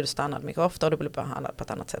bakgrund så blir du stannad mycket ofta och du blir behandlad på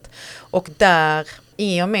ett annat sätt. Och där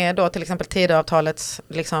i och med då till exempel Tidöavtalets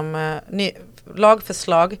liksom,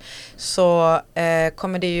 lagförslag så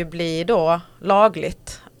kommer det ju bli då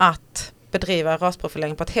lagligt att bedriva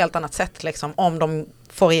rasprofilering på ett helt annat sätt liksom, om de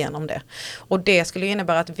får igenom det. Och det skulle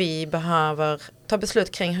innebära att vi behöver ta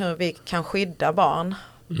beslut kring hur vi kan skydda barn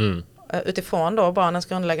utifrån då barnens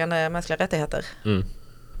grundläggande mänskliga rättigheter.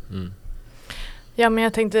 Ja, men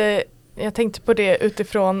jag tänkte på det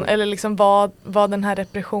utifrån, eller liksom vad den här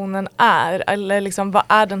repressionen är, eller liksom vad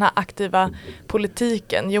är den här aktiva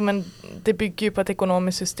politiken? Jo, men det bygger ju på ett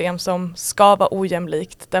ekonomiskt system som ska vara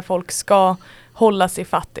ojämlikt, där folk ska hållas i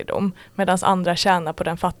fattigdom medan andra tjänar på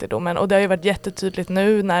den fattigdomen. Och det har ju varit jättetydligt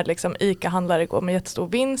nu när liksom ICA-handlare går med jättestor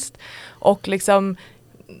vinst och liksom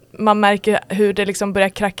man märker hur det liksom börjar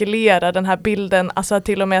krackelera den här bilden, alltså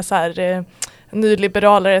till och med så här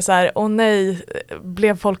nyliberalare så här, åh nej,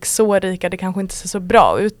 blev folk så rika, det kanske inte ser så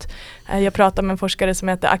bra ut. Jag pratade med en forskare som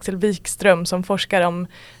heter Axel Wikström som forskar om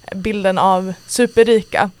bilden av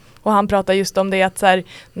superrika och han pratar just om det att så här,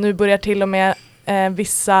 nu börjar till och med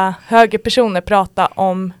vissa högerpersoner prata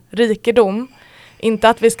om rikedom. Inte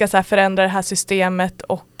att vi ska så här, förändra det här systemet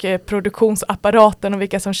och produktionsapparaten och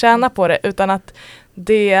vilka som tjänar på det, utan att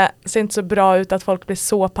det ser inte så bra ut att folk blir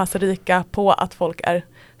så pass rika på att folk är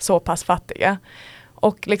så pass fattiga.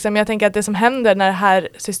 Och liksom jag tänker att det som händer när det här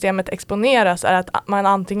systemet exponeras är att man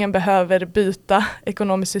antingen behöver byta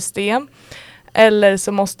ekonomiskt system eller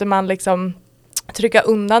så måste man liksom trycka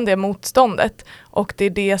undan det motståndet. Och det är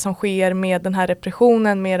det som sker med den här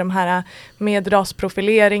repressionen, med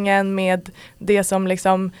rasprofileringen, med det som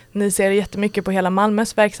liksom, ni ser jättemycket på hela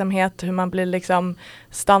Malmös verksamhet, hur man blir liksom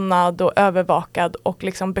stannad och övervakad och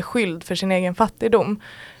liksom beskylld för sin egen fattigdom.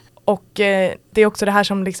 Och det är också det här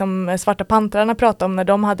som liksom Svarta pantrarna pratade om när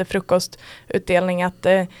de hade frukostutdelning, att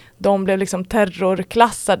de blev liksom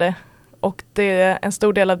terrorklassade. Och en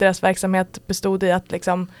stor del av deras verksamhet bestod i att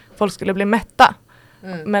liksom folk skulle bli mätta.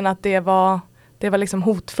 Men att det var liksom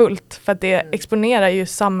hotfullt för att det exponerar ju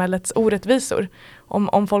samhällets orättvisor.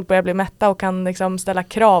 Om folk börjar bli mätta och kan liksom ställa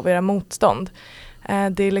krav och göra motstånd.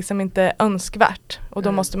 Det är liksom inte önskvärt. Och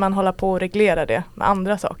då måste man hålla på och reglera det med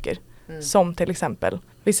andra saker. Som till exempel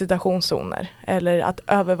visitationszoner. Eller att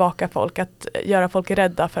övervaka folk, att göra folk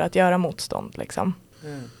rädda för att göra motstånd liksom.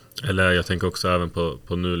 Eller jag tänker också även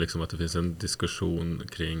på nu liksom att det finns en diskussion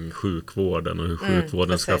kring sjukvården och hur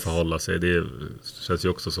sjukvården ska förhålla sig. Det känns ju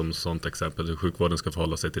också som ett sånt exempel hur sjukvården ska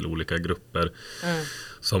förhålla sig till olika grupper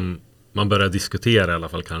som man börjar diskutera i alla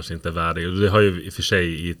fall kanske inte värdig. Det har ju i och för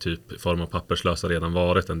sig i typ form av papperslösa redan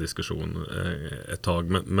varit en diskussion ett tag.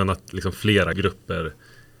 Men att liksom flera grupper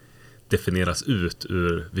definieras ut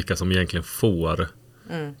ur vilka som egentligen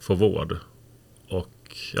får vård.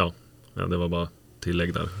 Och ja, det var bara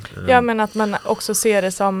tillägg där. Ja, men att man också ser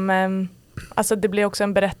det som alltså det blir också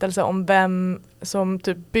en berättelse om vem som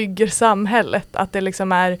typ bygger samhället. Att det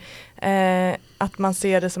liksom är att man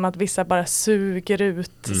ser det som att vissa bara suger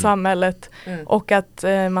ut samhället. Och att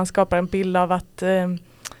man skapar en bild av att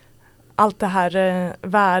allt det här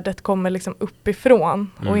värdet kommer liksom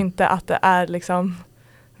uppifrån. Och inte att det är liksom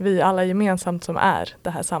vi alla gemensamt som är det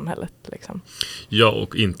här samhället. Liksom. Ja,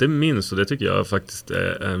 och inte minst, och det tycker jag faktiskt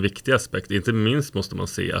är en viktig aspekt, inte minst måste man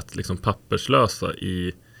se att liksom papperslösa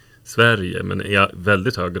i Sverige, men i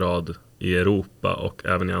väldigt hög grad i Europa och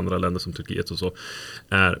även i andra länder som Turkiet och så,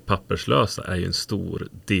 papperslösa är ju en stor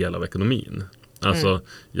del av ekonomin. Alltså,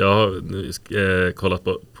 jag har kollat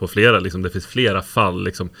på flera, liksom, det finns flera fall,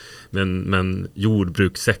 liksom, men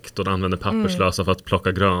jordbrukssektorn använder papperslösa för att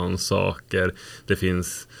plocka grönsaker. Det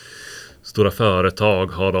finns stora företag,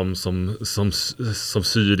 har de som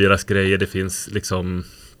syr deras grejer. Det finns liksom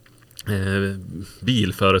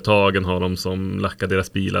bilföretagen har de som lackar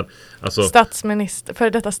deras bilar. Alltså, Före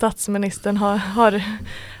detta statsministern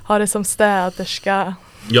har det som städerska.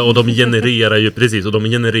 ja, och de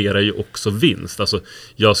genererar ju också vinst. Alltså,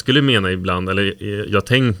 jag skulle mena ibland,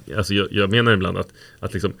 jag menar ibland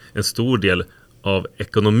att liksom en stor del av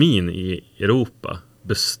ekonomin i Europa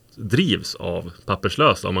drivs av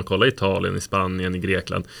papperslösa. Om man kollar i Italien, i Spanien, i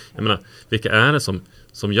Grekland. Jag menar, vilka är det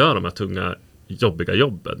som gör de här tunga jobbiga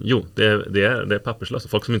jobben? Jo, det är papperslösa.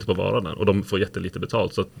 Folk som inte får vara där. Och de får jättelite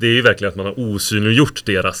betalt. Så det är ju verkligen att man har osynliggjort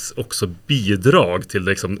deras också bidrag till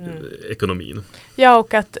liksom, ekonomin. Ja,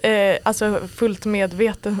 och att alltså fullt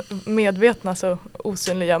medvetna så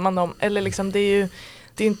osynliggör man dem. Eller liksom, det är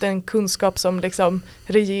inte en kunskap som liksom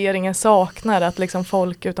regeringen saknar, att liksom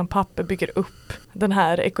folk utan papper bygger upp den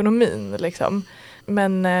här ekonomin. Liksom.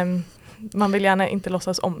 Men man vill gärna inte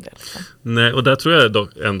låtsas om det. Liksom. Nej, och där tror jag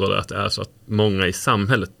dock ändå att det är så att många i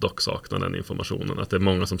samhället dock saknar den informationen. Att det är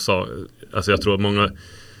många som alltså jag tror att många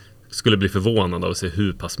skulle bli förvånade av att se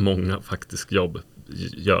hur pass många faktiskt jobb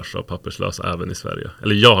görs av papperslösa även i Sverige.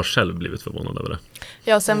 Eller jag har själv blivit förvånad över det.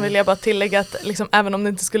 Ja, sen vill jag bara tillägga att liksom, även om det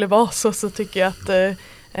inte skulle vara så tycker jag att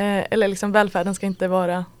eller liksom, välfärden ska inte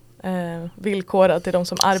vara villkorad till de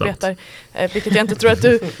som arbetar. Vilket jag inte tror att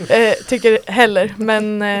du tycker heller.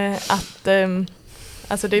 Men att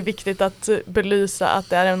alltså det är viktigt att belysa att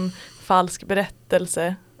det är en falsk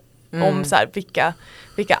berättelse om så här,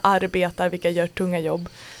 vilka arbetar, vilka gör tunga jobb.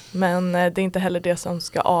 Men det är inte heller det som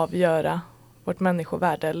ska avgöra vårt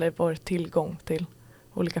människovärde eller vår tillgång till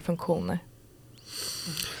olika funktioner.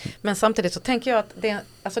 Men samtidigt så tänker jag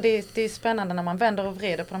att det är spännande när man vänder och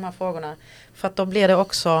vrider på de här frågorna. För att då blir det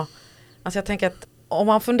också, alltså jag tänker att om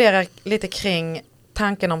man funderar lite kring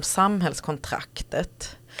tanken om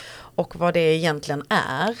samhällskontraktet och vad det egentligen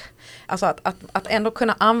är. Alltså att ändå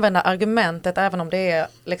kunna använda argumentet även om det är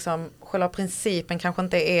liksom, själva principen kanske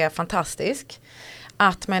inte är fantastisk.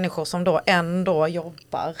 Att människor som då ändå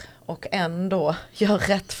jobbar och ändå gör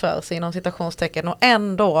rätt för sig inom citationstecken och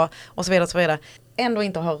ändå och så vidare ändå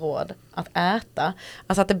inte har råd att äta.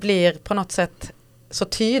 Alltså att det blir på något sätt så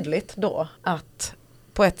tydligt då att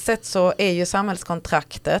på ett sätt så är ju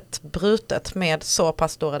samhällskontraktet brutet med så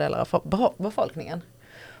pass stora delar av befolkningen.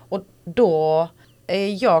 Och då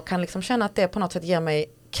jag kan liksom känna att det på något sätt ger mig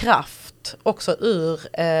kraft också ur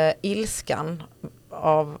ilskan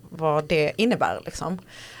av vad det innebär liksom.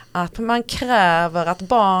 Att man kräver att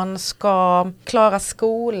barn ska klara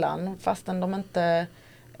skolan fastän de inte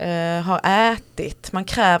har ätit. Man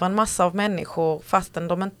kräver en massa av människor fastän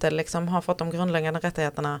de inte liksom har fått de grundläggande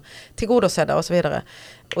rättigheterna tillgodosedda och så vidare.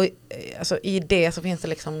 Och alltså, i det så finns det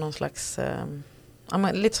liksom någon slags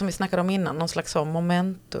lite som vi snackade om innan, någon slags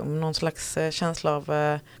momentum, någon slags känsla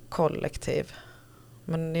av kollektiv.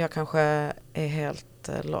 Men jag kanske är helt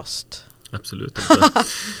lost. Absolut inte.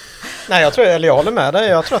 Nej, jag håller med dig.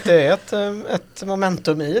 Jag tror att det är ett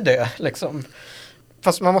momentum i det. Liksom.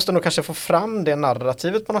 Fast man måste nog kanske få fram det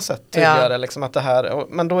narrativet på något sätt tydligare. Ja. Liksom, att det här,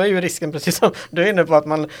 men då är ju risken precis som du är inne på att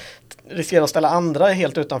man riskerar att ställa andra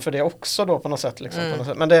helt utanför det också då på något sätt. Liksom, på något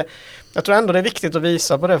sätt. Men jag tror ändå det är viktigt att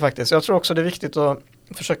visa på det faktiskt. Jag tror också det är viktigt att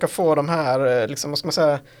försöka få de här, liksom, vad ska man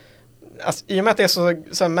säga, alltså, i och med att det är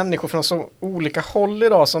så här, människor från så olika håll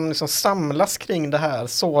idag som liksom samlas kring det här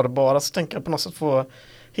sårbara, så tänker jag på något sätt få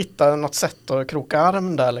hitta något sätt att kroka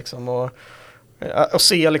arm där liksom, och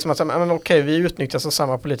se liksom att men okej, vi utnyttjas av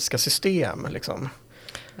samma politiska system liksom.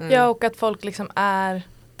 Ja, och att folk liksom är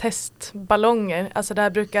testballonger. Alltså där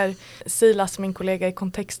brukar Silas, min kollega i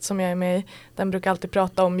Kontext som jag är med i, den brukar alltid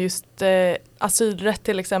prata om just asylrätt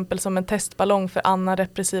till exempel som en testballong för annan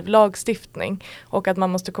repressiv lagstiftning. Och att man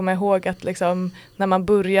måste komma ihåg att liksom, när man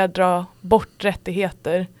börjar dra bort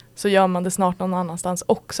rättigheter så gör man det snart någon annanstans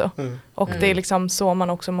också. Och det är liksom så man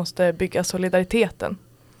också måste bygga solidariteten.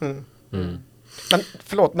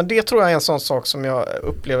 Men det tror jag är en sån sak som jag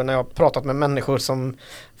upplever när jag har pratat med människor som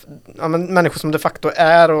människor som de facto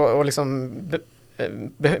är och liksom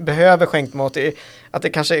behöver skänkt mat, att det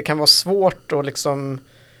kanske kan vara svårt att liksom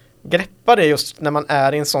greppa det just när man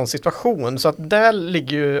är i en sån situation. Så att där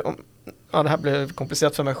ligger ju, det här blir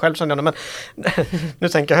komplicerat för mig själv känner jag, men nu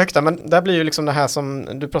tänker jag högt där, men där blir ju liksom det här som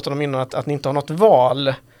du pratade om innan, att ni inte har något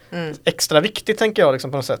val. Extra viktigt tänker jag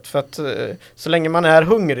liksom på något sätt, för att så länge man är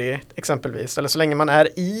hungrig exempelvis, eller så länge man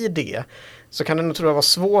är i det, så kan det nog tror jag vara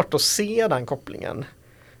svårt att se den kopplingen.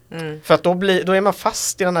 För att då är man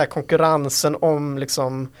fast i den här konkurrensen om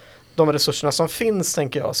liksom de resurserna som finns,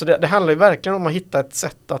 tänker jag. Så det handlar ju verkligen om att hitta ett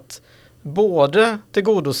sätt att både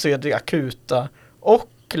tillgodose det akuta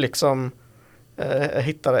och liksom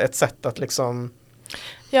hitta ett sätt att liksom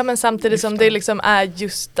Ja, men samtidigt som det liksom är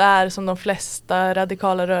just där som de flesta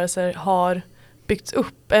radikala rörelser har byggts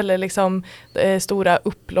upp, eller liksom stora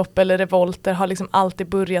upplopp eller revolter har liksom alltid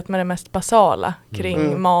börjat med det mest basala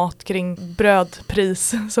kring mat, kring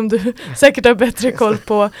brödpris som du säkert har bättre koll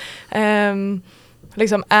på.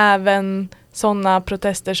 Liksom även sådana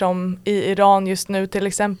protester som i Iran just nu till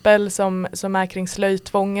exempel som är kring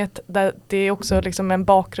slöjtvånget, där det är också liksom en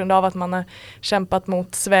bakgrund av att man har kämpat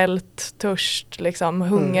mot svält, törst, liksom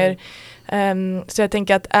hunger. Så jag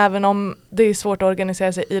tänker att även om det är svårt att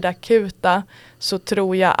organisera sig i det akuta, så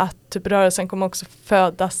tror jag att typ rörelsen kommer också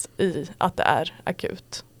födas i att det är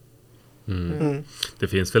akut. Det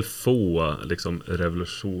finns väl få liksom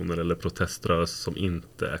revolutioner eller proteströrelser som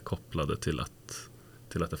inte är kopplade till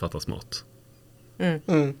att det fattas mat.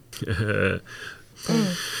 Men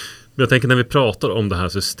jag tänker när vi pratar om det här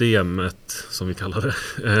systemet som vi kallar det,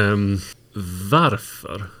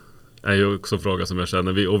 varför är ju också en fråga som jag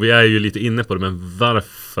känner, och vi är ju lite inne på det, men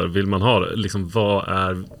varför vill man ha det? Liksom,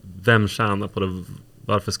 vem tjänar på det?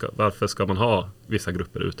 Varför ska man ha vissa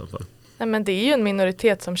grupper utanför? Nej, men det är ju en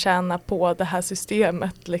minoritet som tjänar på det här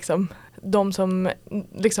systemet, liksom. De som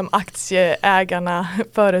liksom aktieägarna,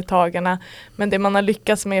 företagarna. Men det man har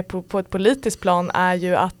lyckats med på ett politiskt plan är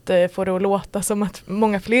ju att få det att låta som att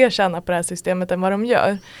många fler tjänar på det här systemet än vad de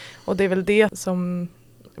gör. Och det är väl det som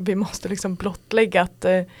vi måste liksom blottlägga,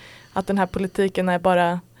 att den här politiken är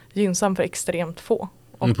bara gynnsam för extremt få.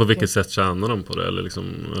 På vilket sätt tjänar de på det? Eller liksom,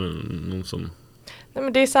 är det någon som... Nej,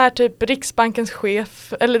 men det är så här typ Riksbankens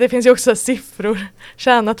chef, eller det finns ju också siffror,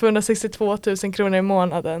 tjänar 262 000 kronor i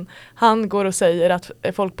månaden. Han går och säger att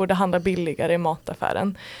folk borde handla billigare i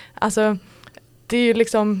mataffären. Alltså det är ju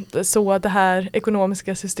liksom så det här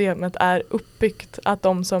ekonomiska systemet är uppbyggt, att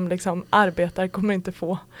de som liksom arbetar kommer inte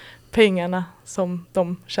få pengarna som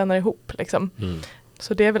de tjänar ihop liksom.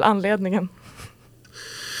 Så det är väl anledningen.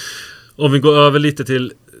 Om vi går över lite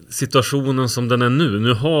till situationen som den är nu.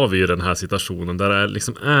 Nu har vi ju den här situationen där det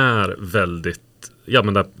liksom är väldigt, ja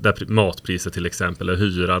men där matpriser till exempel, eller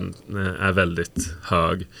hyran är väldigt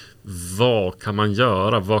hög. Vad kan man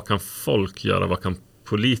göra? Vad kan folk göra? Vad kan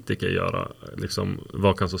politiker göra? Liksom,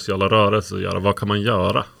 vad kan sociala rörelser göra? Vad kan man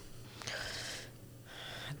göra?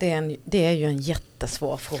 Det är ju en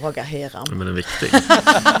jättesvår fråga, Hiram. Men en viktig.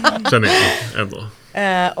 Känner jag ändå.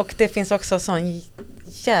 Och det finns också sån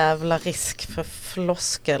jävla risk för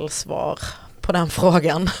floskelsvar på den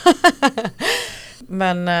frågan.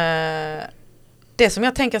 Men det som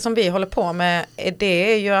jag tänker som vi håller på med,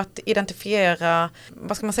 det är ju att identifiera,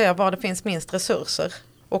 vad ska man säga, var det finns minst resurser.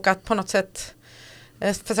 Och att på något sätt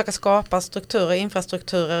försöka skapa strukturer,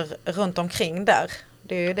 infrastrukturer runt omkring där.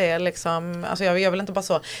 Det är ju det liksom, alltså jag vill inte bara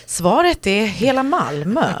så, svaret är hela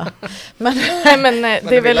Malmö. Men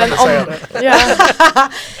det är väl en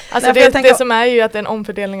alltså det som är ju att det är en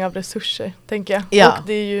omfördelning av resurser, tänker jag. Ja. Och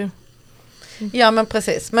det är ju... Ja, men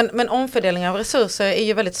precis. Men omfördelning av resurser är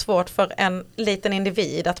ju väldigt svårt för en liten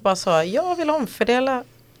individ att bara säga, jag vill omfördela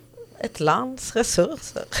ett lands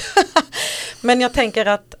resurser. Men jag tänker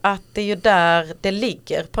att det är ju där det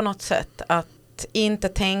ligger på något sätt, att inte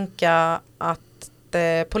tänka att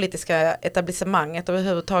det politiska etablissemanget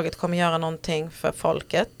överhuvudtaget kommer göra någonting för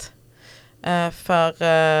folket. För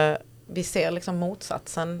vi ser liksom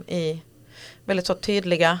motsatsen i väldigt så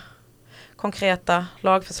tydliga, konkreta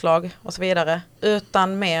lagförslag och så vidare.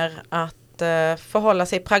 Utan mer att förhålla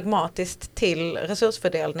sig pragmatiskt till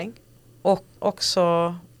resursfördelning. Och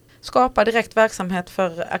också skapa direkt verksamhet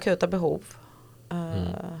för akuta behov.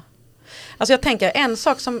 Alltså jag tänker, en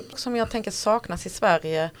sak som jag tänker saknas i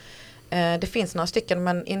Sverige, det finns några stycken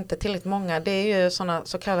men inte tillräckligt många, det är ju sådana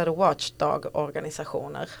så kallade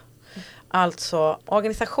watchdog-organisationer. Alltså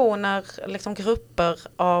organisationer, liksom grupper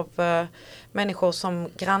av människor som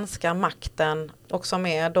granskar makten och som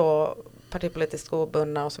är då partipolitiskt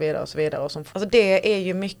obundna och så vidare och så vidare. Och alltså det är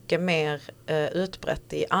ju mycket mer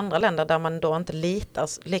utbrett i andra länder där man då inte litar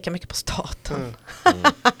lika mycket på staten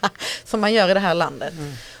som man gör i det här landet.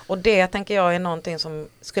 Och det tänker jag är någonting som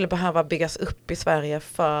skulle behöva byggas upp i Sverige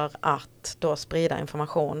för att då sprida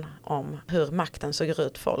information om hur makten suger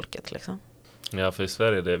ut folket liksom. Ja, för i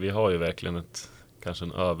Sverige vi har ju verkligen kanske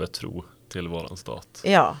en övertro till våran stat.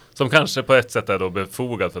 Ja. Som kanske på ett sätt är då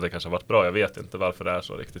befogad för att det kanske har varit bra. Jag vet inte varför det är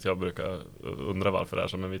så riktigt. Jag brukar undra varför det är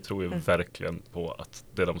så, men vi tror ju verkligen på att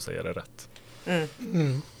det de säger är rätt.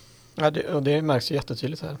 Ja, det märks ju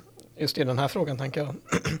jättetydligt här. Just i den här frågan tänker jag.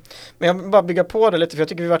 Men jag vill bara bygga på det lite, för jag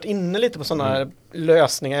tycker vi har varit inne lite på sådana här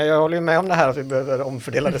lösningar. Jag håller ju med om det här att vi behöver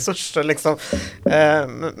omfördela resurser liksom.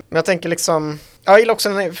 Men jag tänker liksom, jag gillar också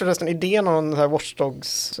förresten idén om den här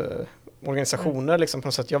watchdogs organisationer liksom på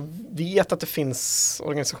något sätt. Jag vet att det finns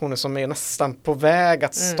organisationer som är nästan på väg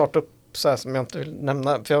att starta upp så här, som jag inte vill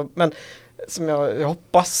nämna, men som jag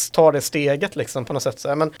hoppas tar det steget liksom på något sätt. Så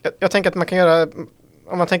här. Men jag tänker att man kan göra,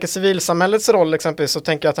 om man tänker civilsamhällets roll exempelvis, så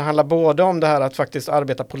tänker jag att det handlar både om det här att faktiskt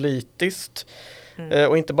arbeta politiskt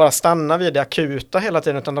och inte bara stanna vid det akuta hela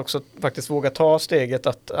tiden, utan också faktiskt våga ta steget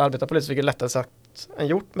att arbeta politiskt, vilket är lättare sagt än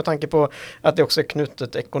gjort med tanke på att det också är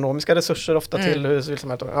knutet ekonomiska resurser ofta till hur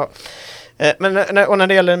civilsamhället. Ja. Men när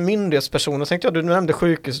det gäller myndighetspersoner, tänkte jag, du nämnde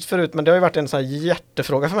sjukhuset förut, men det har ju varit en sån här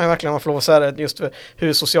hjärtefråga för mig verkligen, om man får lov att säga det, just för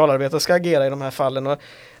hur socialarbetare ska agera i de här fallen.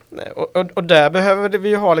 Och där behöver vi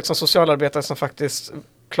ju ha liksom socialarbetare som faktiskt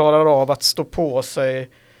klarar av att stå på sig,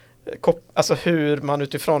 alltså hur man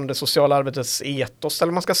utifrån det sociala arbetets etos,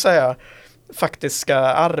 eller man ska säga, faktiskt ska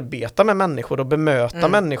arbeta med människor och bemöta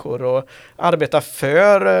människor och arbeta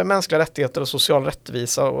för mänskliga rättigheter och social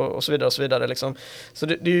rättvisa och så vidare och så vidare liksom. Så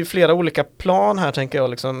det är ju flera olika plan här, tänker jag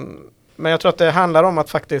liksom. Men jag tror att det handlar om att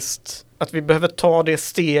faktiskt att vi behöver ta det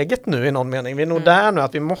steget nu i någon mening. Vi är nog där nu,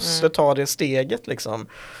 att vi måste ta det steget liksom.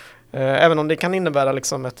 Även om det kan innebära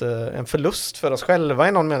liksom en förlust för oss själva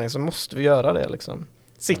i någon mening, så måste vi göra det liksom.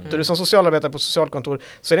 Sitter du som socialarbetare på socialkontor,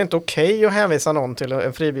 så är det inte okej att hänvisa någon till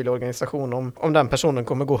en frivillig organisation om den personen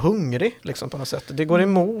kommer gå hungrig liksom, på något sätt. Det går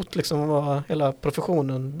emot liksom, vad hela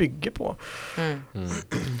professionen bygger på.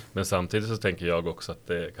 Men samtidigt så tänker jag också att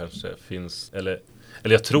det kanske finns, eller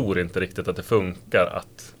jag tror inte riktigt att det funkar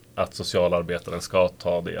att socialarbetaren ska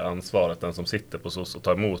ta det ansvaret, den som sitter på SOS, och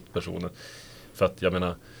ta emot personen. För att jag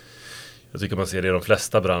menar, jag tycker man ser det i de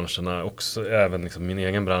flesta branscherna också, även liksom min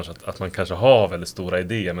egen bransch, att man kanske har väldigt stora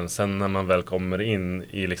idéer, men sen när man väl kommer in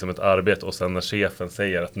i liksom ett arbete och sen när chefen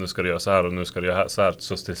säger att nu ska du göra så här och nu ska du göra så här,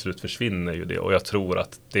 så till slut försvinner ju det. Och jag tror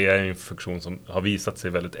att det är en funktion som har visat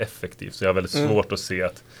sig väldigt effektiv, så jag har väldigt svårt att se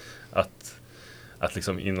att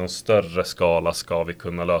liksom i någon större skala ska vi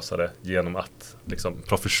kunna lösa det genom att liksom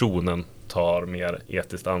professionen tar mer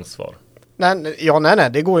etiskt ansvar. Nej,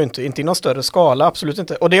 det går ju inte i någon större skala, absolut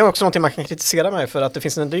inte. Och det är också någonting man kan kritisera mig för, att det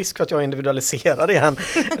finns en risk för att jag individualiserar det igen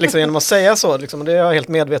liksom, genom att säga så, liksom, och det är jag helt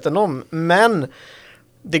medveten om. Men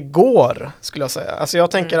det går, skulle jag säga. Alltså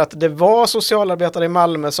jag tänker att det var socialarbetare i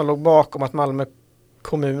Malmö som låg bakom att Malmö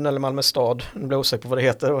kommun eller Malmö stad, nu blir jag osäker på vad det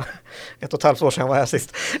heter, och 1,5 år sedan var jag här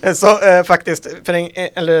sist, så faktiskt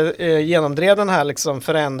genomdrev den här liksom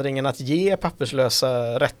förändringen att ge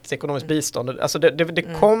papperslösa rätt till ekonomiskt bistånd. Alltså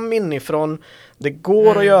det kom inifrån, det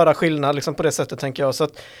går att göra skillnad liksom, på det sättet, tänker jag. Så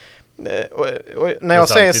att, och när jag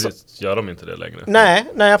säger så, gör de inte det längre.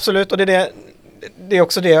 Nej, absolut, och det är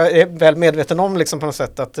också det jag är väl medveten om liksom, på något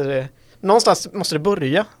sätt, att någonstans måste det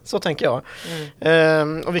börja, så tänker jag.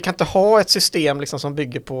 Och vi kan inte ha ett system liksom, som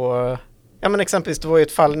bygger på, ja men exempelvis det var ju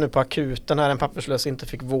ett fall nu på akuten här en papperslös inte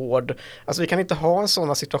fick vård. Alltså vi kan inte ha en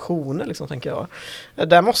sådana situationer liksom, tänker jag.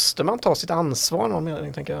 Där måste man ta sitt ansvar någon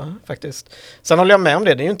mening, tänker jag faktiskt. Sen håller jag med om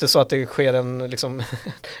det är ju inte så att det sker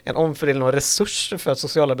en omfördelning av resurser för att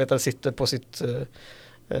socialarbetare sitter på sitt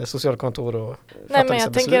socialkontor och nej, men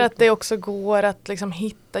jag tänker att det också går att liksom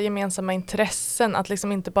hitta gemensamma intressen, att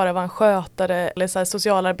liksom inte bara vara en skötare eller så här,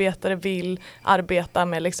 socialarbetare vill arbeta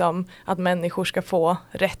med liksom att människor ska få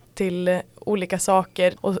rätt till olika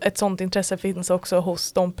saker, och ett sådant intresse finns också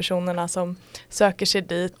hos de personerna som söker sig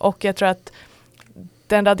dit. Och jag tror att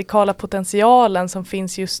den radikala potentialen som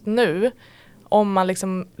finns just nu, om man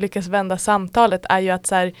liksom lyckas vända samtalet, är ju att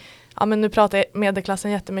så här, ja, men nu pratar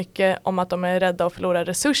medelklassen jättemycket om att de är rädda att förlora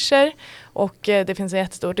resurser, och det finns en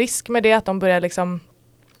jättestor risk med det, att de börjar liksom,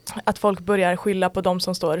 att folk börjar skylla på de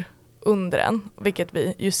som står under en, vilket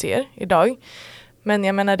vi ju ser idag. Men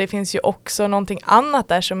jag menar, det finns ju också någonting annat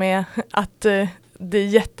där, som är att det är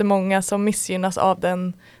jättemånga som missgynnas av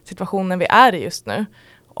den situationen vi är i just nu,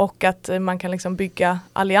 och att man kan liksom bygga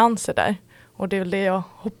allianser där, och det är väl det jag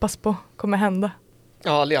hoppas på kommer hända.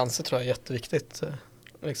 Ja, allianser tror jag är jätteviktigt.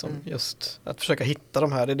 Liksom, just att försöka hitta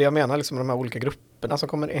de här, det är det jag menar liksom, de här olika grupperna som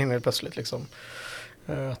kommer in plötsligt liksom,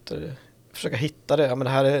 att försöka hitta det, ja,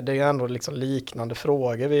 men det är ändå liksom liknande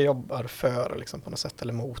frågor vi jobbar för liksom, på något sätt,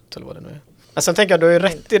 eller mot, eller vad det nu är. Men sen tänker jag, du har ju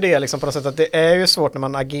rätt i det liksom, på något sätt, att det är ju svårt när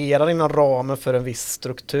man agerar inom ramen för en viss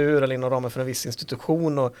struktur eller inom ramen för en viss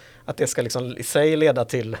institution, och att det ska liksom i sig leda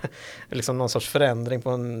till liksom någon sorts förändring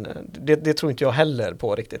på det tror inte jag heller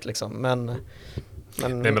på riktigt liksom, men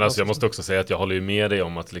alltså jag måste också säga att jag håller ju med dig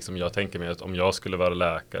om att liksom, jag tänker mig att om jag skulle vara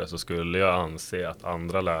läkare så skulle jag anse att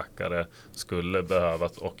andra läkare skulle behöva,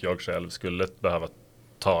 och jag själv skulle behöva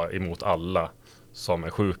ta emot alla som är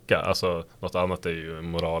sjuka. Alltså något annat är ju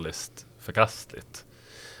moraliskt förkastligt.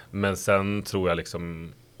 Men sen tror jag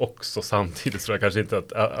liksom också, samtidigt tror jag kanske inte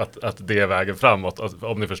att det är vägen framåt,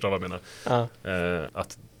 om ni förstår vad jag menar.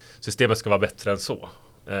 Att systemet ska vara bättre än så,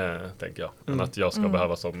 tänker jag. Än att jag ska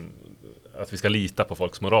behöva att vi ska lita på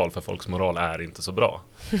folks moral, för folks moral är inte så bra.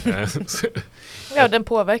 Ja, den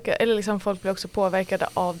påverkar, eller liksom folk blir också påverkade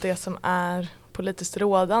av det som är politiskt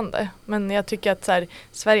rådande. Men jag tycker att så här,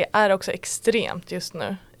 Sverige är också extremt just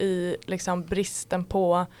nu i liksom bristen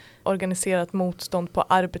på organiserat motstånd på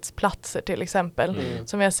arbetsplatser till exempel.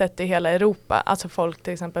 Som vi har sett i hela Europa. Alltså folk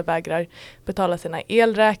till exempel vägrar betala sina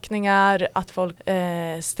elräkningar, att folk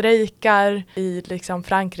strejkar. I liksom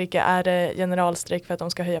Frankrike är det generalstrejk för att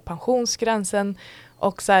de ska höja pensionsgränsen.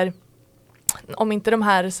 Och så här, om inte de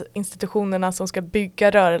här institutionerna som ska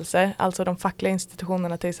bygga rörelse, alltså de fackliga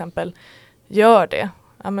institutionerna till exempel, gör det,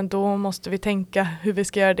 ja, men då måste vi tänka hur vi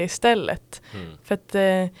ska göra det istället. För att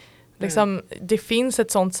liksom, det finns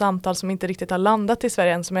ett sånt samtal som inte riktigt har landat i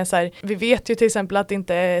Sverige än, som är så här, vi vet ju till exempel att det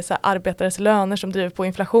inte är så här arbetares löner som driver på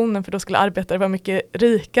inflationen, för då skulle arbetare vara mycket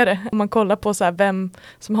rikare. Om man kollar på så här, vem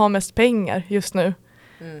som har mest pengar just nu,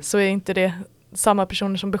 så är inte det samma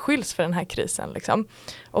personer som beskylls för den här krisen. Liksom.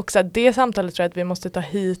 Och så här, det samtalet tror jag att vi måste ta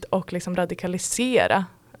hit och liksom radikalisera.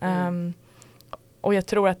 Och jag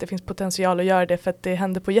tror att det finns potential att göra det, för att det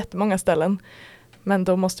händer på jättemånga ställen. Men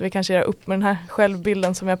då måste vi kanske göra upp med den här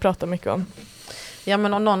självbilden som jag pratar mycket om. Ja,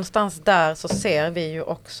 men och någonstans där så ser vi ju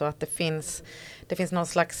också att det finns någon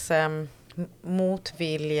slags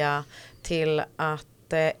motvilja till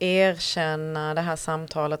att erkänna det här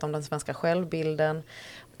samtalet om den svenska självbilden.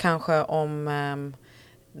 Kanske om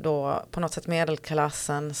då på något sätt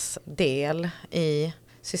medelklassens del i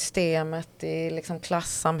systemet, i liksom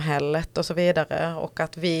klassamhället och så vidare. Och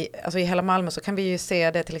att vi, alltså i hela Malmö så kan vi ju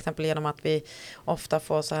se det till exempel genom att vi ofta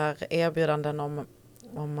får så här erbjudanden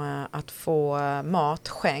om att få mat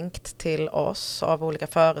skänkt till oss av olika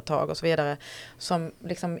företag och så vidare, som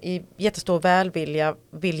liksom i jättestor välvilja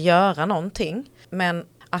vill göra någonting, men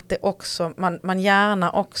att det också, man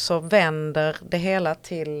gärna också vänder det hela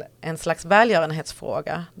till en slags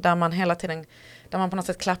välgörenhetsfråga, där man hela tiden, där man på något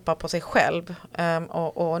sätt klappar på sig själv,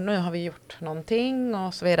 och nu har vi gjort någonting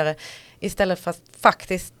och så vidare, istället för att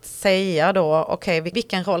faktiskt säga då, okej,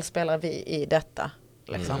 vilken roll spelar vi i detta?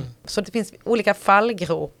 Liksom. Så det finns olika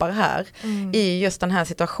fallgropar här i just den här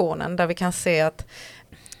situationen, där vi kan se att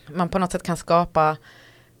man på något sätt kan skapa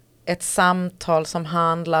ett samtal som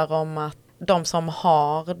handlar om att de som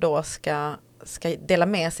har då ska dela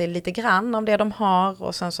med sig lite grann av det de har,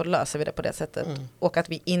 och sen så löser vi det på det sättet. Och att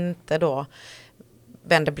vi inte då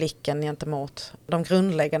vänder blicken gentemot de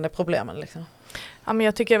grundläggande problemen. Liksom. Ja, men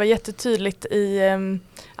jag tycker det var jättetydligt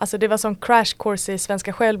alltså det var som crash course i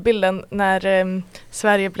svenska självbilden när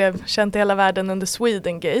Sverige blev känt i hela världen under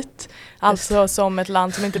Swedengate. Alltså som ett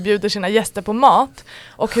land som inte bjuder sina gäster på mat.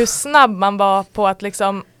 Och hur snabb man var på att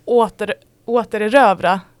liksom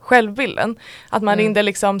återerövra självbilden. Att man ringde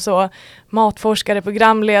liksom så matforskare,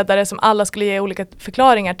 programledare som alla skulle ge olika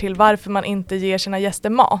förklaringar till varför man inte ger sina gäster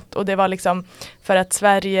mat. Och det var liksom för att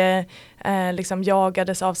Sverige liksom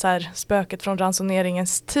jagades av så här spöket från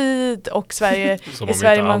ransoneringens tid, och Sverige i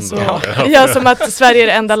Sverige man så som att Sverige är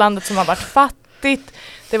det enda landet som har varit fattigt.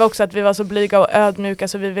 Det var också att vi var så blyga och ödmjuka,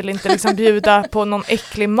 så vi vill inte liksom bjuda på någon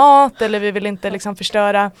äcklig mat, eller vi vill inte liksom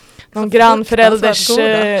förstöra någon grannförälders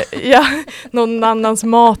någon annans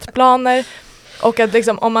matplaner. Och att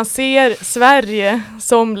liksom, om man ser Sverige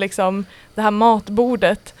som liksom det här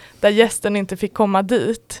matbordet där gästen inte fick komma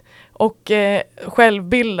dit, och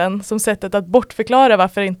självbilden som sättet att bortförklara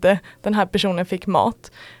varför inte den här personen fick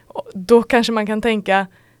mat, då kanske man kan tänka,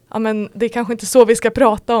 ja, men det är kanske inte så vi ska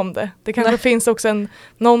prata om det. Det kanske finns också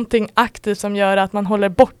någonting aktivt som gör att man håller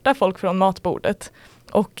borta folk från matbordet.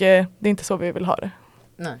 Och det är inte så vi vill ha det.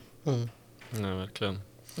 Nej. Nej, verkligen.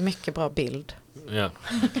 Mycket bra bild. Ja.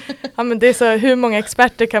 Ja, men det är så, hur många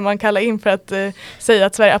experter kan man kalla in för att säga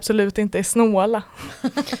att Sverige absolut inte är snåla?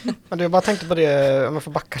 Men jag bara tänkte på det, om jag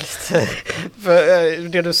får backa lite. För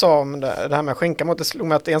det du sa om det här med skänka mat, det slog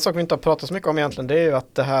mig att en sak vi inte har pratat så mycket om egentligen, det är ju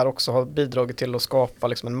att det här också har bidragit till att skapa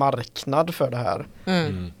liksom en marknad för det här.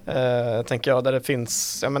 Tänker jag, där det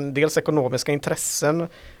finns dels ekonomiska intressen.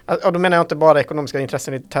 Och då menar jag inte bara ekonomiska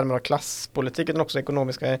intressen i termer av klasspolitik, utan också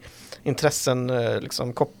ekonomiska intressen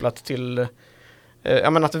liksom kopplat till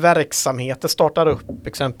att verksamheter startar upp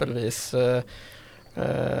exempelvis.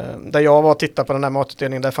 Där jag var och tittade på den här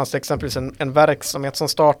matutdelningen, där fanns det exempelvis en verksamhet som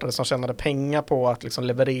startade som tjänade pengar på att liksom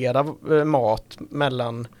leverera mat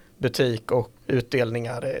mellan butik och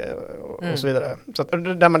utdelningar och så vidare. Så att,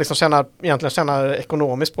 där man liksom egentligen tjänar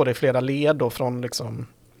ekonomiskt på det i flera led då, från liksom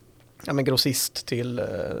grossist till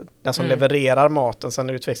den som levererar maten. Sen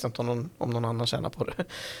är det tveksamt om någon annan tjänar på det.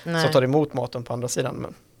 Så tar emot maten på andra sidan.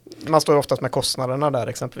 Men man står ju oftast med kostnaderna där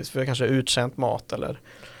exempelvis för kanske uttjänt mat eller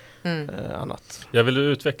annat. Jag vill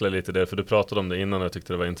utveckla lite det, för du pratade om det innan och jag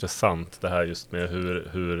tyckte det var intressant det här just med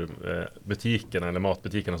hur butikerna eller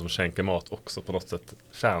matbutikerna som skänker mat också på något sätt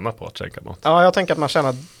tjänar på att skänka mat. Ja, jag tänker att man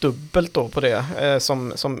tjänar dubbelt då på det.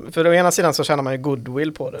 För å ena sidan så tjänar man ju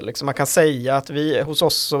goodwill på det. Liksom man kan säga att hos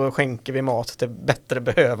oss så skänker vi mat till bättre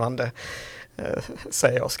behövande.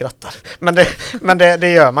 Säger jag och skrattar. Men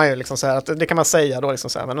det gör man ju liksom så här, att det kan man säga då liksom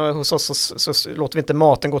så här, men hos oss så låter vi inte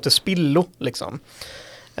maten gå till spillo liksom.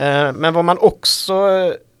 Men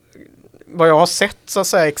vad jag har sett så att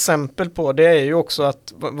säga exempel på, det är ju också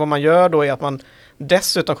att vad man gör då är att man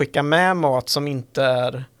dessutom skickar med mat som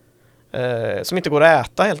inte går att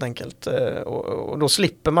äta helt enkelt. Och då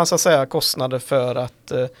slipper man så att säga kostnader för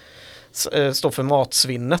att stå för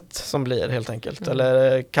matsvinnet som blir helt enkelt.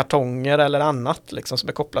 Eller kartonger eller annat liksom, som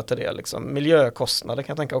är kopplat till det. Liksom. Miljökostnader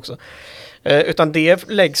kan jag tänka också. Utan det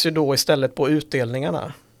läggs ju då istället på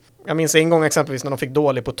utdelningarna. Jag minns en gång exempelvis när de fick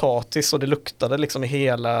dålig potatis och det luktade liksom i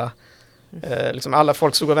hela... liksom alla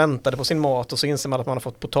folk stod och väntade på sin mat och så inser man att man har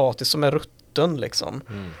fått potatis som är rutten liksom.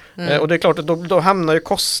 Och det är klart att då hamnar ju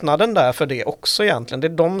kostnaden där för det också egentligen. Det är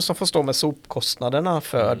de som får stå med sopkostnaderna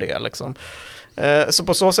för det liksom. Så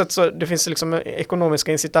på så sätt så det finns liksom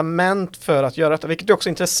ekonomiska incitament för att göra det, vilket är också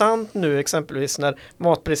intressant nu exempelvis när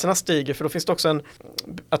matpriserna stiger, för då finns det också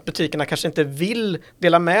att butikerna kanske inte vill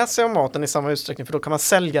dela med sig av maten i samma utsträckning, för då kan man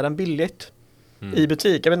sälja den billigt i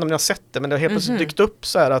butik. Jag vet inte om ni har sett det, men det har helt plötsligt dykt upp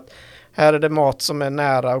så här att här är det mat som är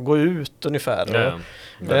nära att gå ut ungefär.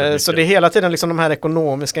 Så det är hela tiden liksom de här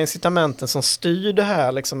ekonomiska incitamenten som styr det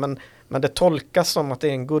här liksom, men det tolkas som att det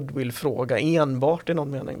är en goodwill-fråga enbart i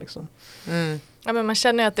någon mening liksom. Ja, men man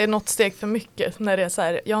känner ju att det är något steg för mycket när det är så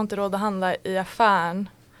här, jag har inte råd att handla i affären,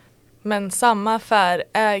 men samma affär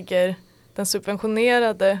äger den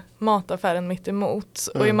subventionerade mataffären mitt emot.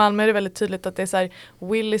 Och i Malmö är det väldigt tydligt att det är så här,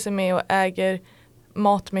 Willys är med och äger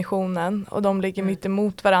Matmissionen och de ligger mitt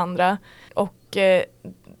emot varandra. Och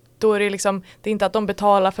då är det liksom, det är inte att de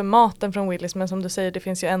betalar för maten från Willys, men som du säger, det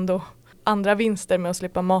finns ju ändå andra vinster med att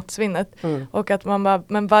slippa matsvinnet. Och att man bara,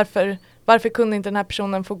 men varför kunde inte den här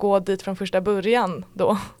personen få gå dit från första början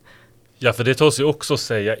då? Ja, för det tås ju också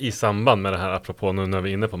säga i samband med det här, apropå nu när vi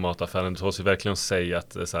är inne på mataffären, det tås ju verkligen säga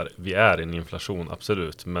att så här, vi är i en inflation,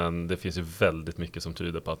 absolut, men det finns ju väldigt mycket som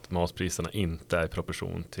tyder på att matpriserna inte är i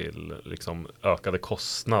proportion till liksom ökade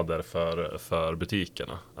kostnader för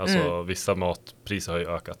butikerna. Alltså vissa matpriser har ju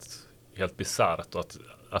ökat helt bisarrt, och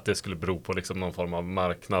att det skulle bero på liksom någon form av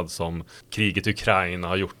marknad som kriget i Ukraina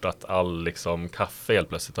har gjort att all liksom kaffe helt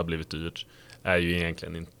plötsligt har blivit dyrt, är ju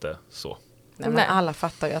egentligen inte så. Nej, men alla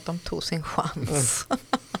fattar ju att de tog sin chans.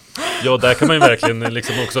 Ja, där kan man ju verkligen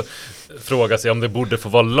liksom också fråga sig om det borde få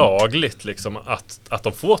vara lagligt liksom, att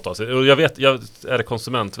de får ta sig. Och jag vet, är det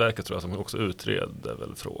Konsumentverket tror jag som också utreder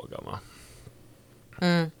väl frågan, va?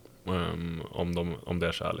 Om det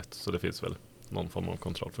är skäligt. Så det finns väl någon form av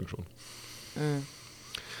kontrollfunktion.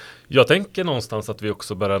 Jag tänker någonstans att vi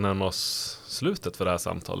också börjar närma oss slutet för det här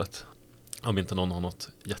samtalet. Om inte någon har något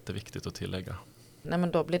jätteviktigt att tillägga. Nej,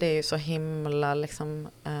 men då blir det ju så himla liksom,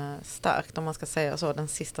 starkt, om man ska säga så, den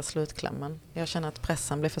sista slutklämmen. Jag känner att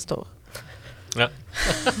pressen blir för stor. Ja.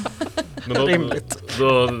 Men då, rimligt.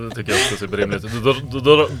 Då tycker jag att det är superrimligt.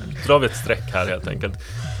 Då drar vi ett streck här helt enkelt.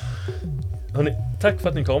 Hörrni, tack för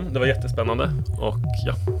att ni kom. Det var jättespännande. Och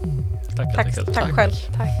ja, tack själv.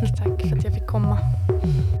 Tack för att jag fick komma.